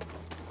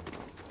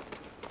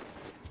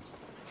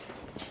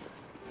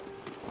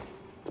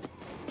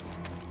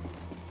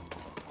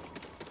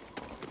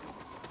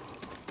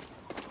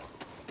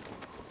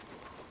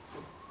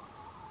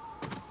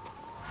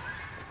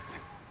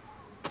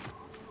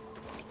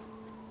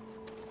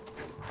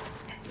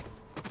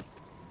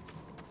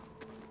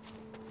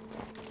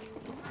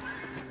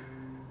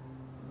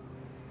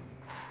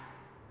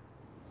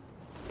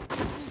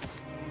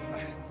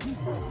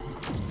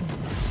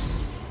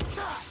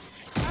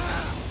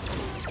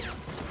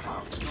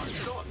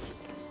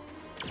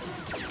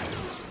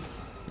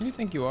 Who do you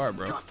think you are,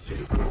 bro?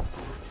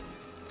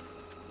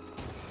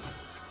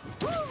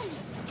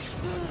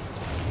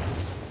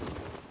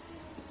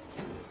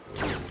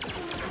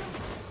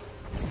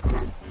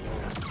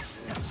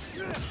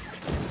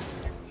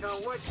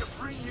 Can't wait to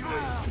bring you in.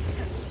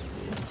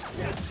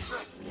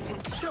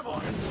 Come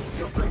on,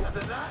 you're bigger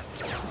than that.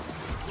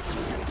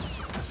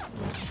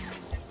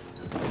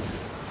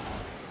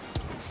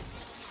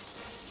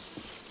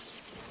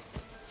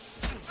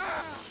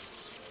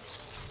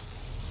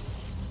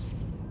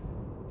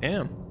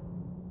 Damn.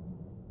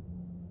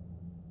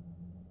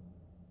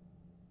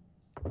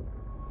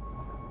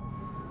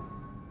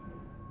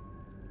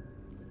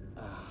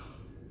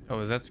 Oh,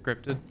 is that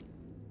scripted?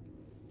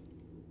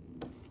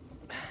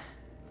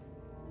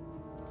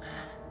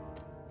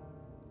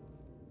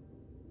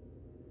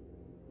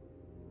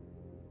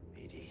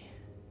 BD,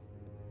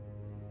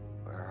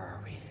 where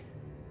are we?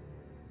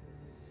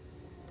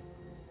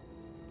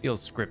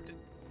 Feels scripted.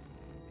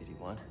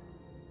 BD1?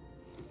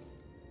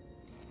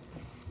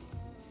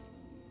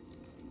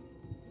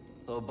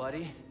 Hello,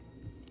 buddy?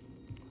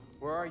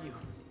 Where are you?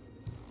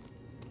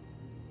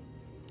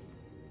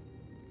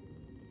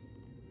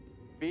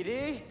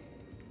 BD?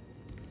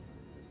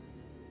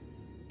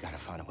 Gotta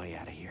find a way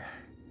out of here.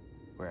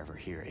 Wherever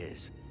here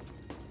is.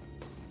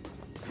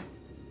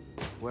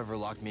 Whoever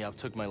locked me up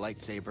took my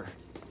lightsaber.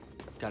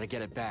 Gotta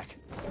get it back.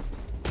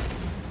 Can't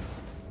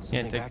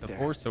Something take back the there.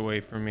 force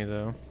away from me,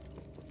 though.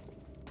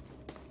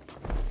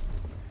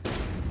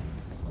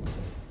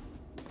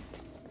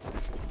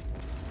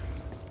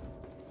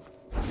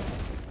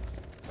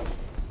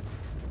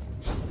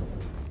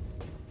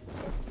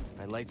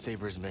 My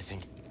lightsaber's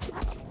missing.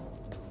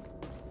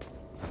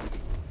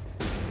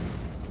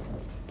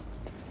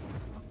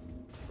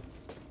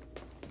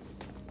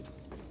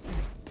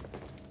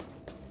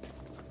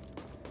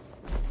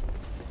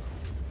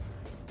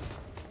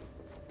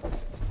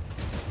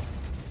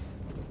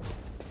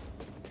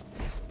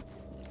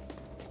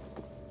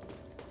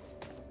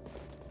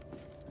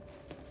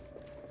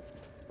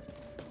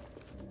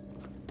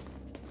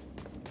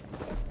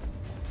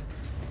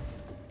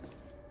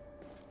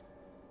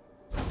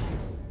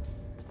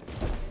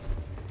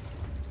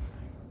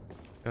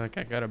 feel like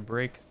I gotta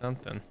break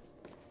something.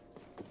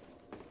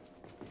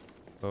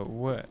 But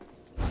what?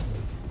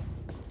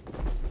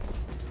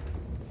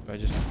 Do I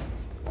just...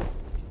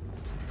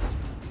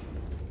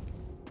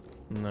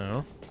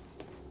 No.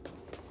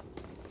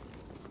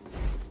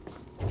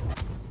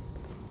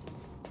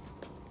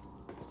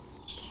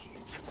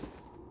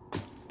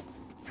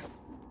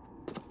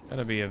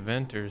 Gotta be a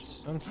vent or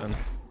something.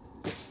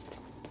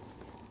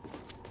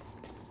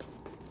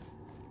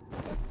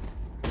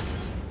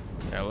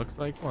 That looks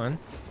like one.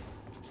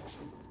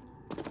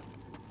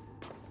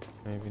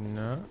 Maybe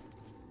not.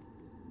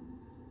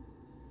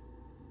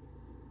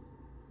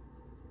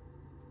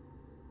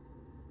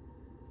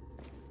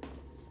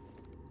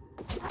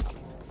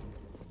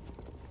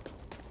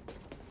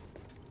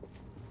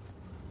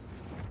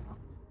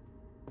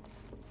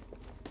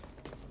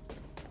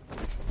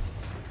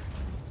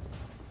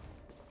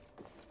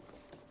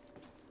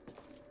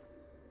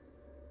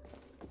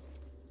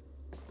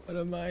 What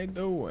am I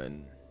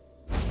doing?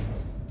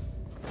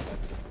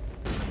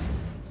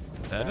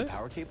 Is that it?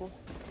 Power cable?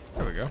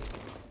 There we go.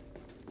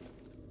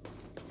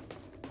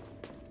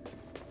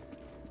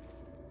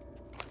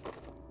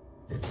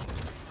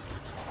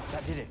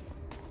 That did it.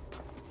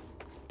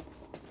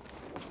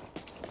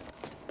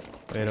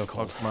 Way to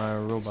fuck my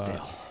robot.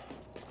 Still.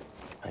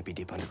 Might be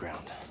deep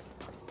underground.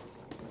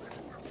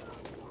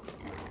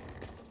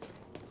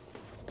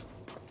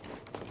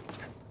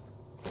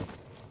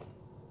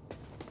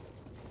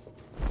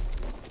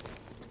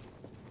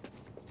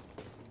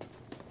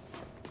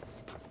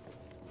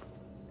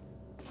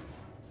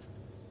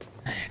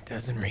 It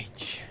doesn't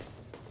reach.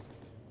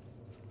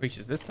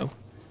 Reaches this though.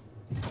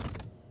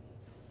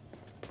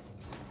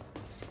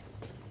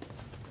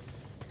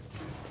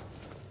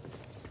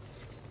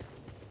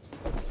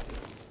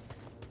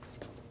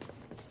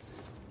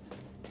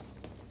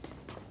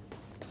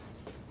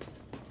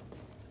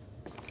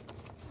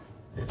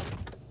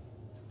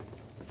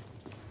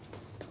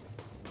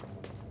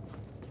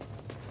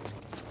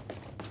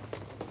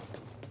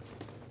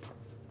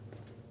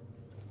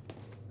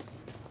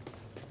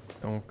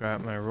 Don't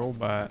got my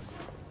robot.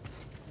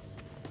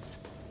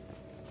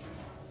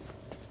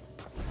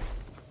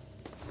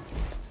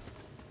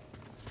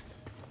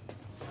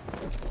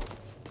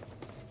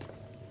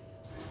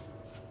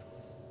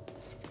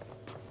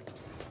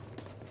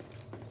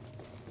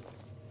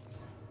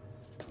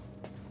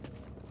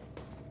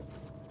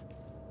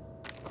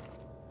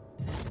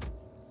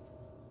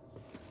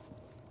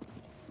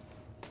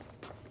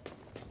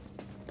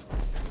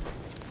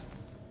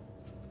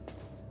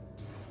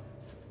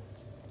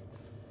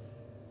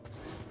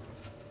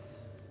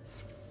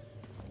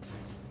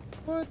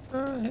 What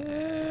the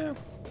hell?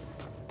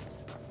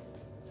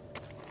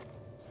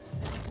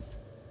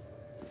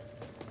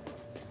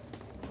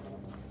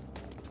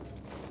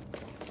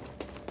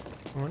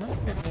 We're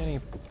not getting any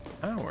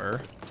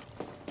power.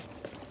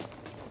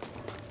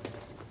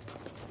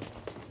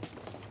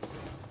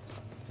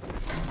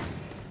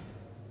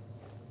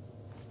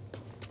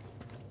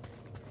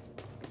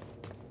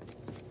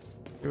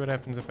 See what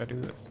happens if I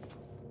do this.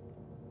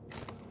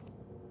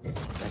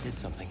 That did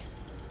something.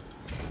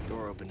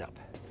 Door opened up.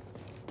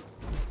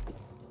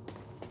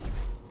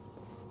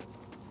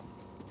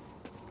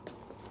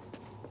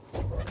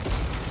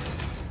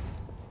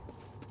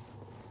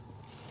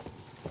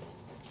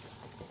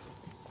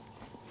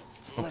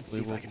 Let's see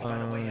if I can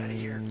find a way out of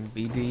here.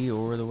 BD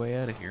or the way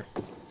out of here.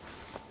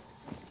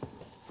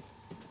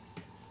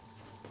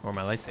 Or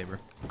my lightsaber.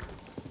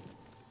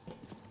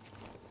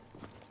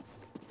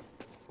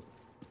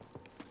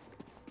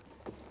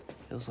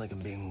 Feels like I'm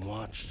being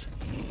watched.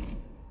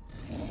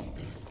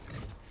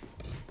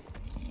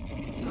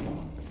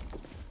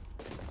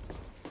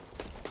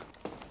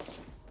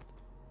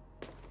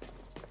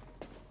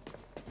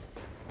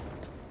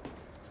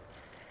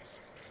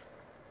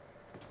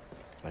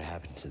 What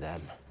happened to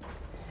them?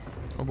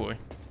 Oh boy.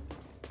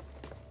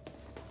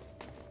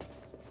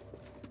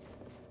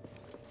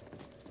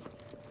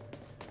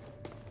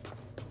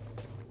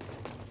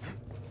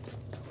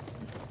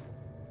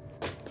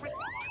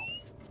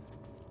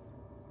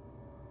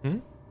 Hmm?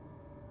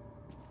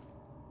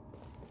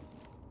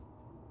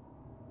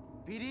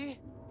 BD?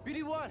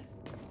 BD1!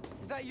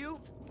 Is that you?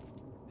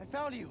 I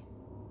found you.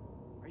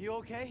 Are you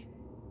okay?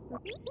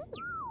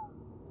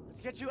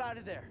 Let's get you out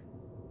of there.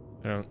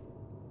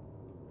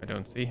 I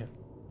don't see him.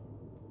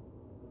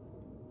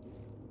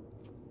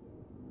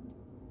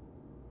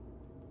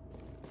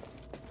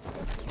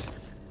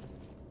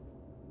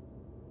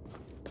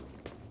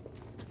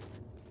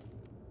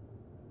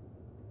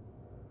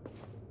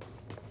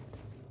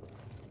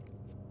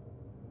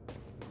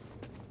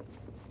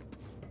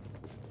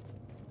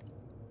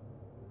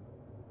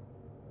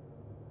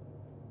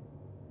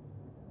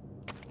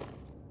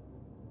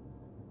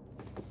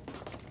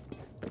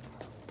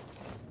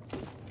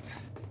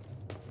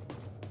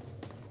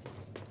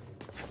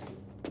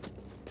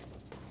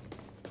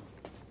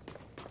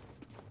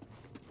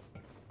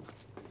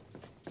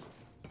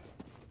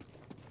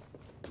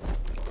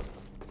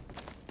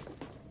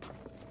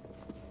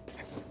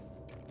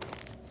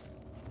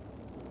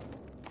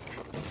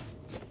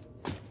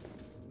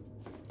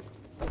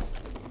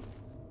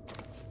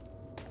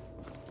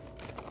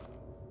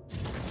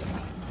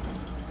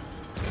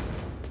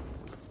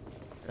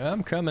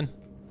 I'm coming.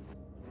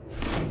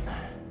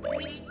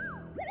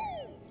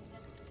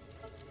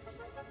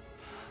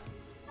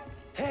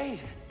 Hey!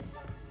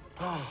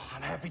 Oh,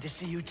 I'm happy to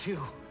see you too.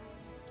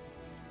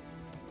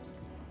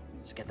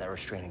 Let's get that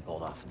restraining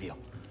bolt off of you.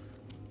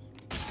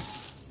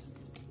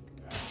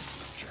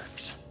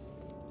 Jerks.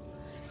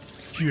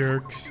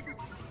 Jerks.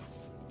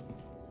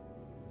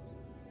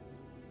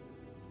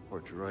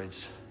 Poor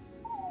droids.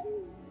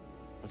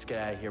 Let's get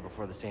out of here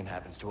before the same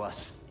happens to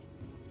us.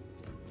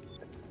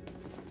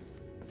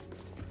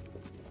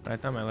 I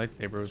thought my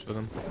lightsaber was with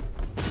him.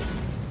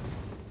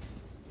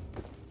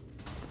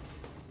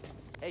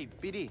 Hey,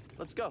 BD,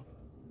 let's go.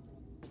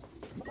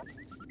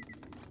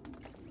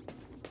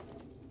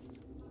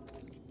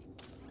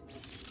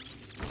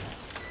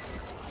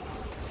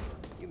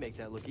 You make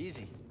that look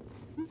easy.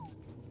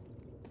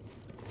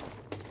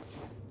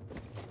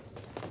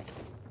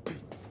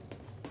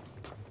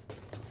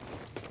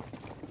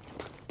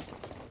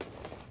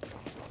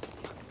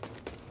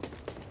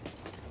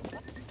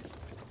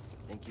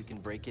 Think you can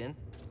break in?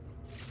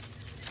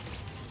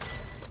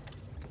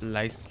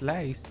 Slice,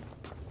 slice.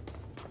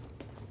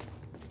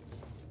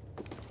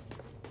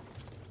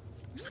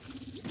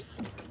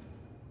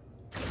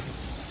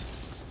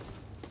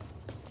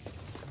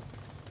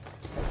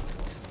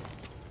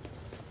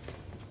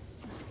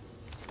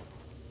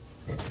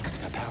 It's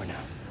got power now.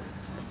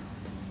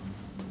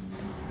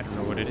 I don't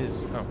know what it is.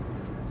 Oh,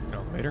 an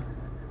elevator.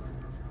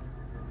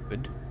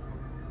 Good.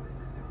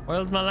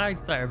 Where's my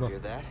lightsaber? Hear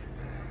that?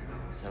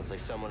 Sounds like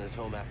someone is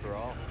home after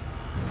all.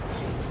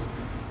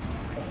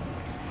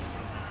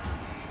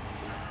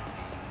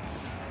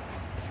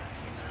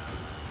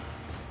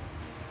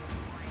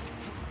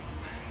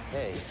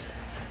 Hey,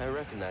 I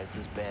recognize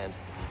this band.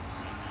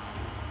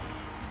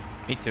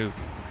 Me too.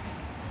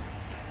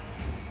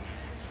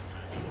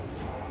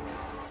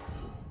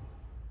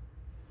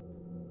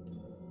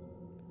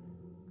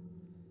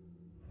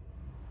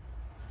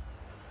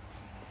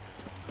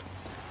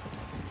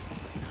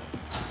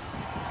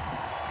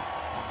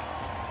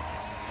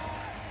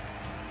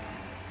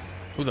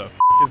 Who the f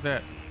is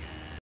that?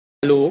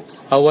 Hello,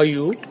 how are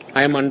you?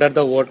 I am under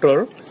the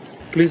water.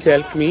 Please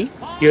help me.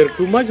 Here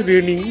too much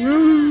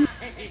raining.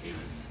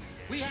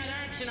 We had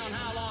action on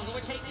how long it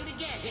would take you to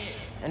get here.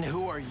 And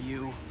who are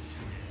you?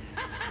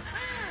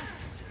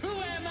 Who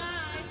am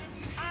I?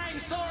 I'm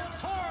Sork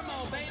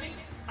Tormo, baby.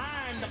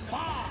 I'm the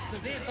boss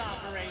of this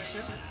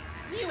operation.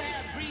 You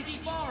have greasy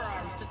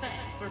forearms to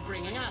thank for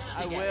bringing us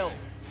together. I will.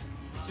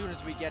 As soon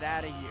as we get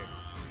out of here.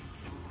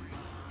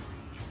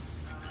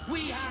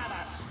 We have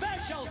a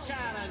special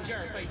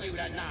challenger for you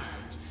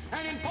tonight.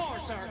 An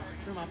enforcer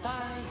from a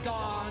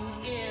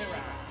bygone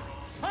era.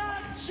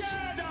 A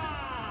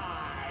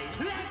Jedi!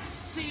 Let's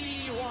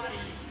see what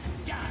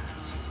he's got.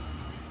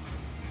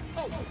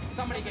 Oh,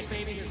 somebody get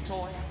baby his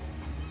toy.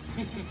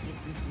 Is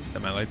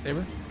that my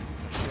lightsaber?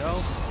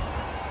 Show?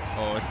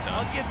 Oh, it's done.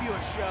 I'll give you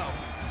a show.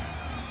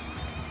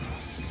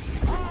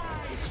 I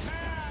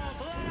smell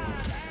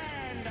blood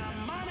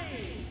and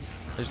money.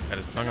 I just got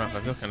his tongue off. I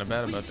feel kind of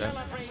bad about that.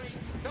 Celebrate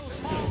those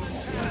fallen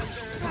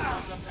challengers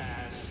of the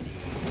past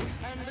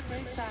and the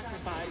great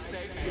sacrifice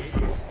they made to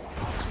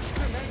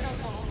make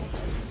us all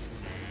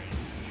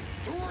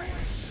rich.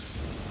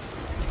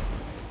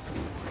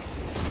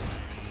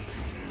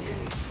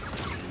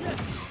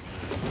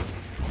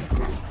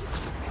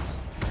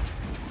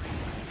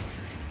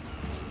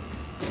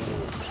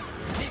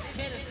 This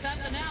kid is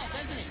something else,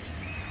 isn't he?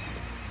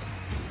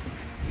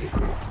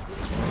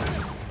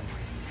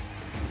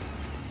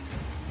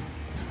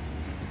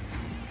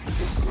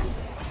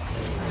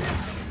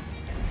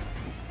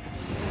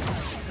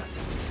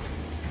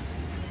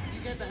 You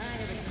get the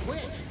hang of it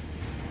quick.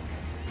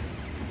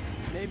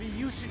 Maybe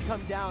you should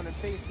come down and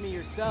face me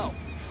yourself.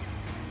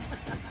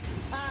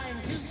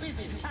 I'm too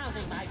busy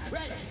counting my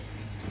credits.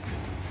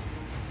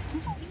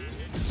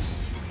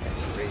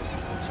 That's great.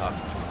 Don't talk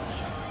too much.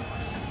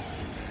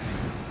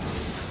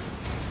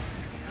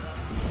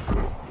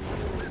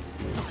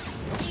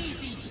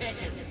 Easy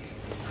pickings.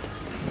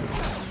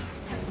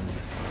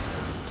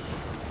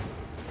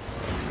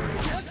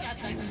 Look at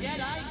the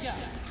Jedi go.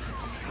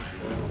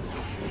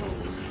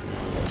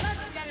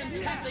 Let's get him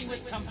something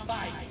with some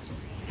bite.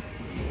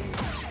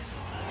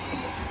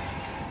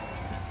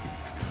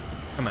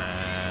 Come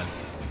on.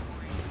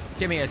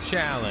 Give me a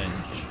challenge.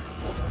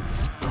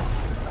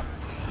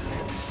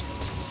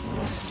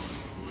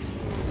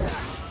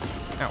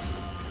 Ow.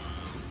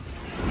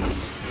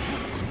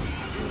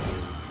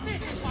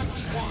 This is what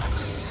we want.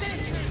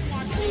 This is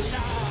what we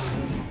love.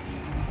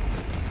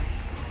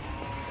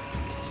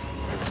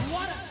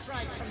 What a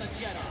strike from the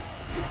Jedi.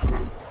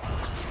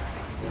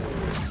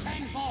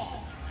 Tang ball.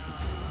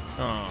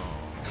 Oh.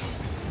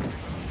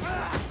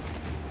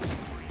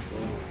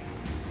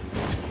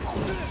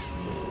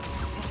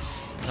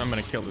 I'm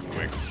gonna kill this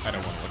quick. I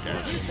don't want to look at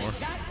it anymore.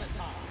 That was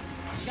hard.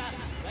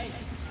 Just wait.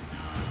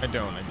 I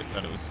don't. I just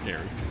thought it was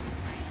scary.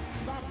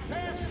 The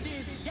best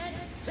is yet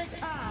to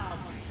come.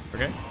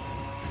 Okay.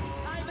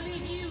 I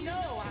believe you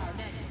know our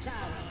next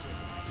challengers.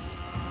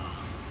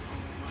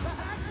 The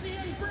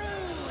Haxian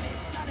Brood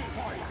is coming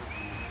for you.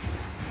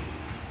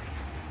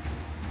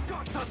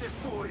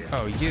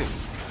 Oh, you.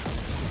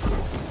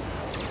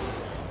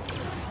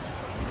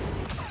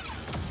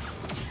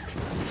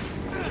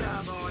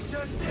 Come on,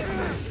 just hit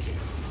me.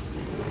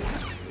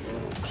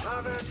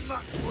 I've had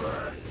much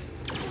worse.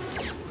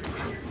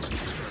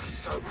 You're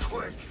so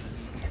quick.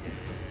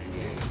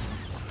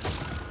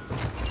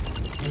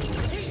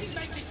 He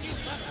makes it you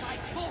left my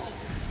fault.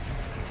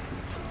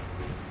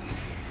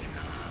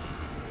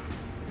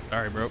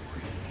 Sorry, bro.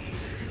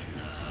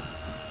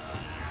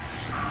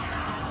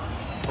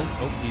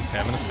 Oh, he's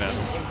having a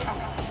spasm.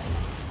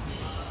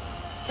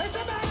 It's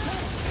a mantis!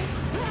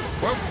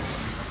 Whoa!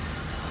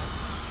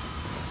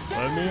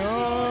 Let me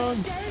on!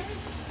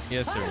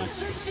 Yes, there I will is.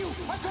 chase you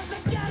across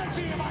the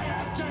galaxy if I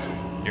have to!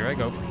 Here I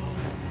go.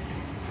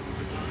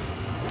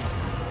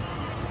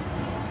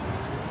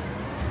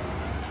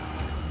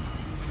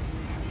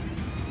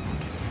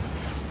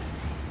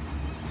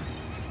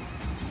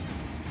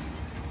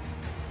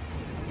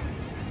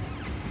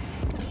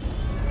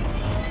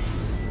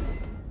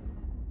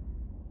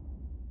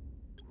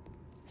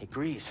 Hey,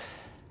 Grease.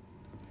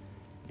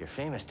 You're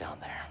famous down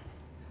there.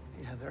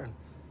 Yeah, they're an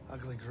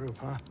ugly group,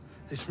 huh?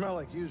 They smell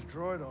like used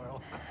droid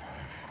oil.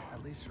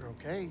 At least they're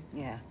okay.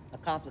 Yeah, a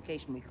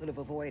complication we could have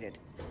avoided.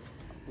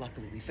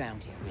 Luckily, we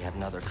found you. We have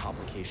another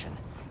complication.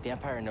 The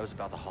Empire knows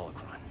about the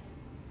holocron.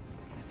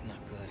 That's not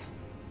good.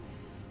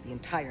 The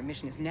entire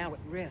mission is now at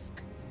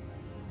risk.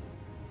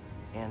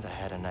 And I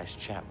had a nice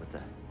chat with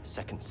the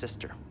second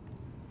sister,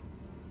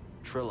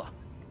 Trilla.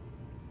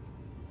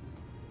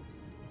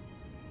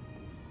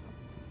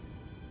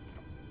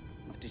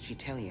 What did she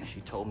tell you?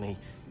 She told me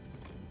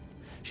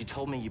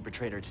you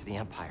betrayed her to the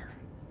Empire.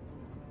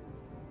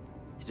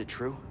 Is it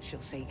true?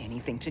 She'll say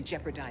anything to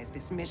jeopardize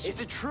this mission. Is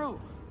it true?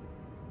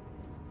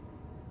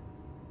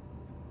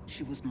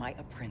 She was my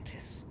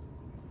apprentice.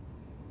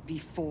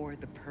 Before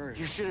the Purge.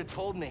 You should have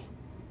told me.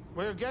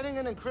 We're getting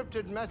an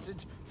encrypted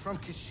message from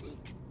Kashyyyk.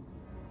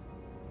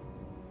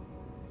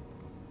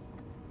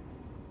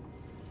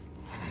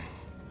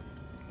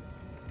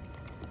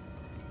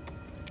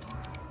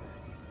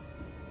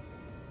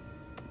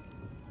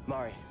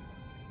 Mari.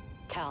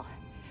 Cal,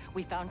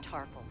 we found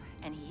Tarful,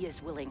 and he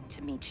is willing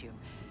to meet you.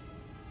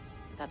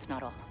 That's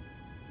not all.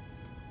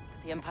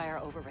 The Empire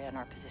overran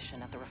our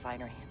position at the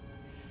refinery.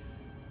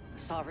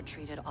 Saw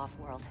retreated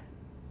off-world.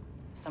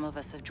 Some of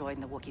us have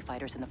joined the Wookiee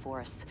fighters in the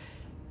forests.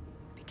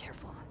 Be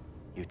careful.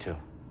 You too.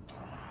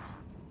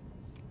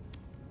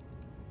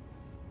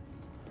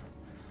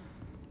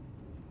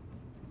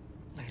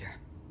 Later.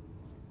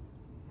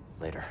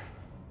 Later.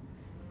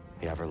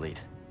 You have her lead.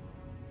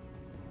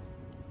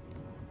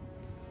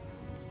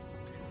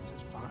 Okay, this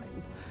is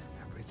fine.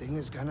 Everything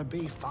is gonna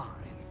be fine.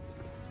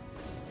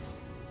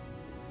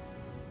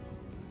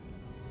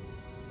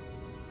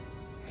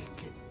 Hey,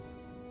 kid.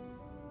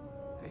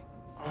 Hey,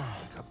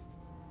 wake up.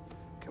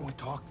 Can we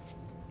talk?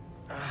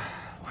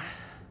 What?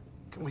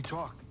 Can we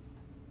talk?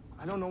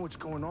 I don't know what's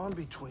going on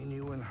between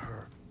you and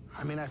her.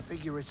 I mean, I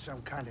figure it's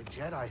some kind of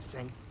Jedi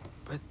thing,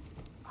 but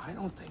I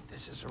don't think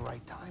this is the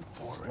right time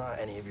for It's it. not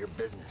any of your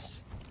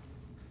business.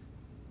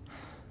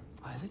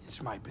 I think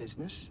it's my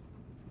business.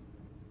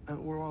 And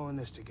we're all in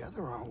this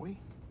together, aren't we?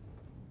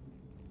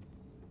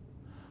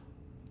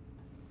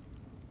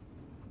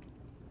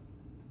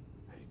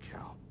 Hey,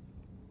 Cal.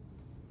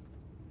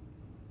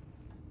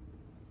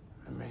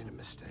 I made a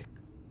mistake.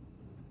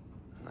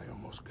 And I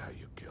almost got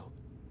you killed.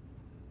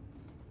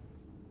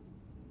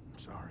 I'm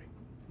sorry.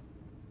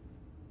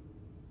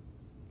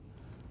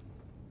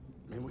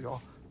 I mean, we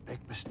all make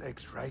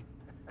mistakes, right?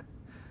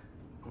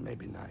 Well,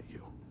 maybe not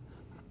you.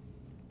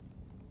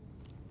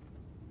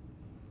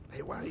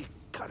 Hey, why don't you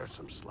cut her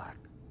some slack?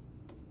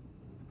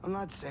 I'm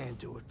not saying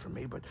do it for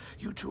me, but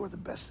you two are the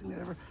best thing that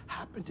ever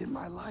happened in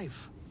my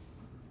life.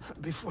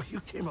 Before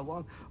you came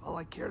along, all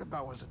I cared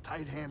about was a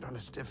tight hand on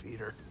a stiff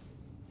heater.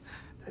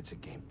 That's a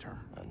game term.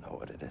 I know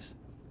what it is.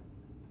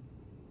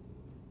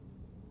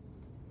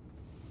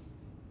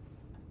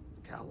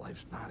 Cal,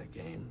 life's not a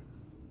game.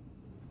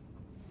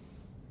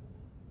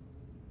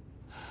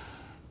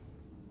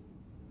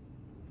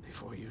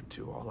 Before you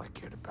two, all I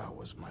cared about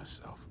was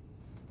myself.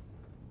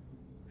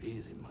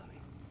 Easy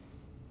money.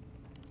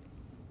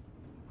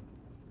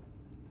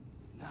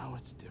 Now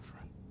it's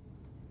different.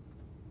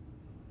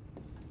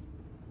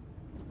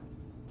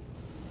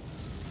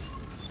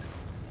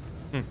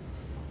 I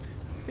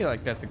feel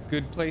like that's a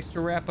good place to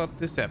wrap up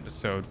this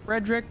episode.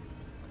 Frederick,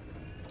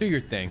 do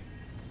your thing.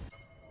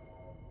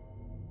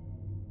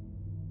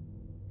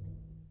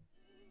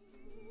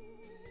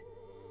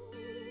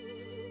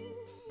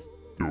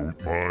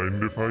 Don't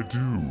mind if I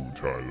do,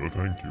 Tyler,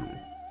 thank you.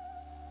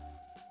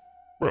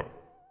 Well,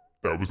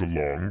 that was a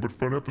long but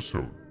fun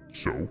episode,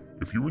 so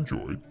if you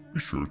enjoyed, be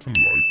sure to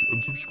like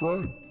and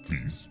subscribe,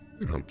 please.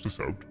 It helps us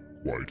out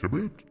quite a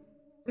bit.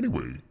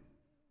 Anyway,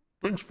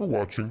 thanks for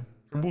watching,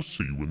 and we'll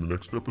see you in the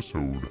next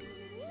episode.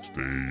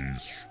 Stay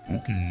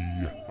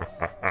spooky.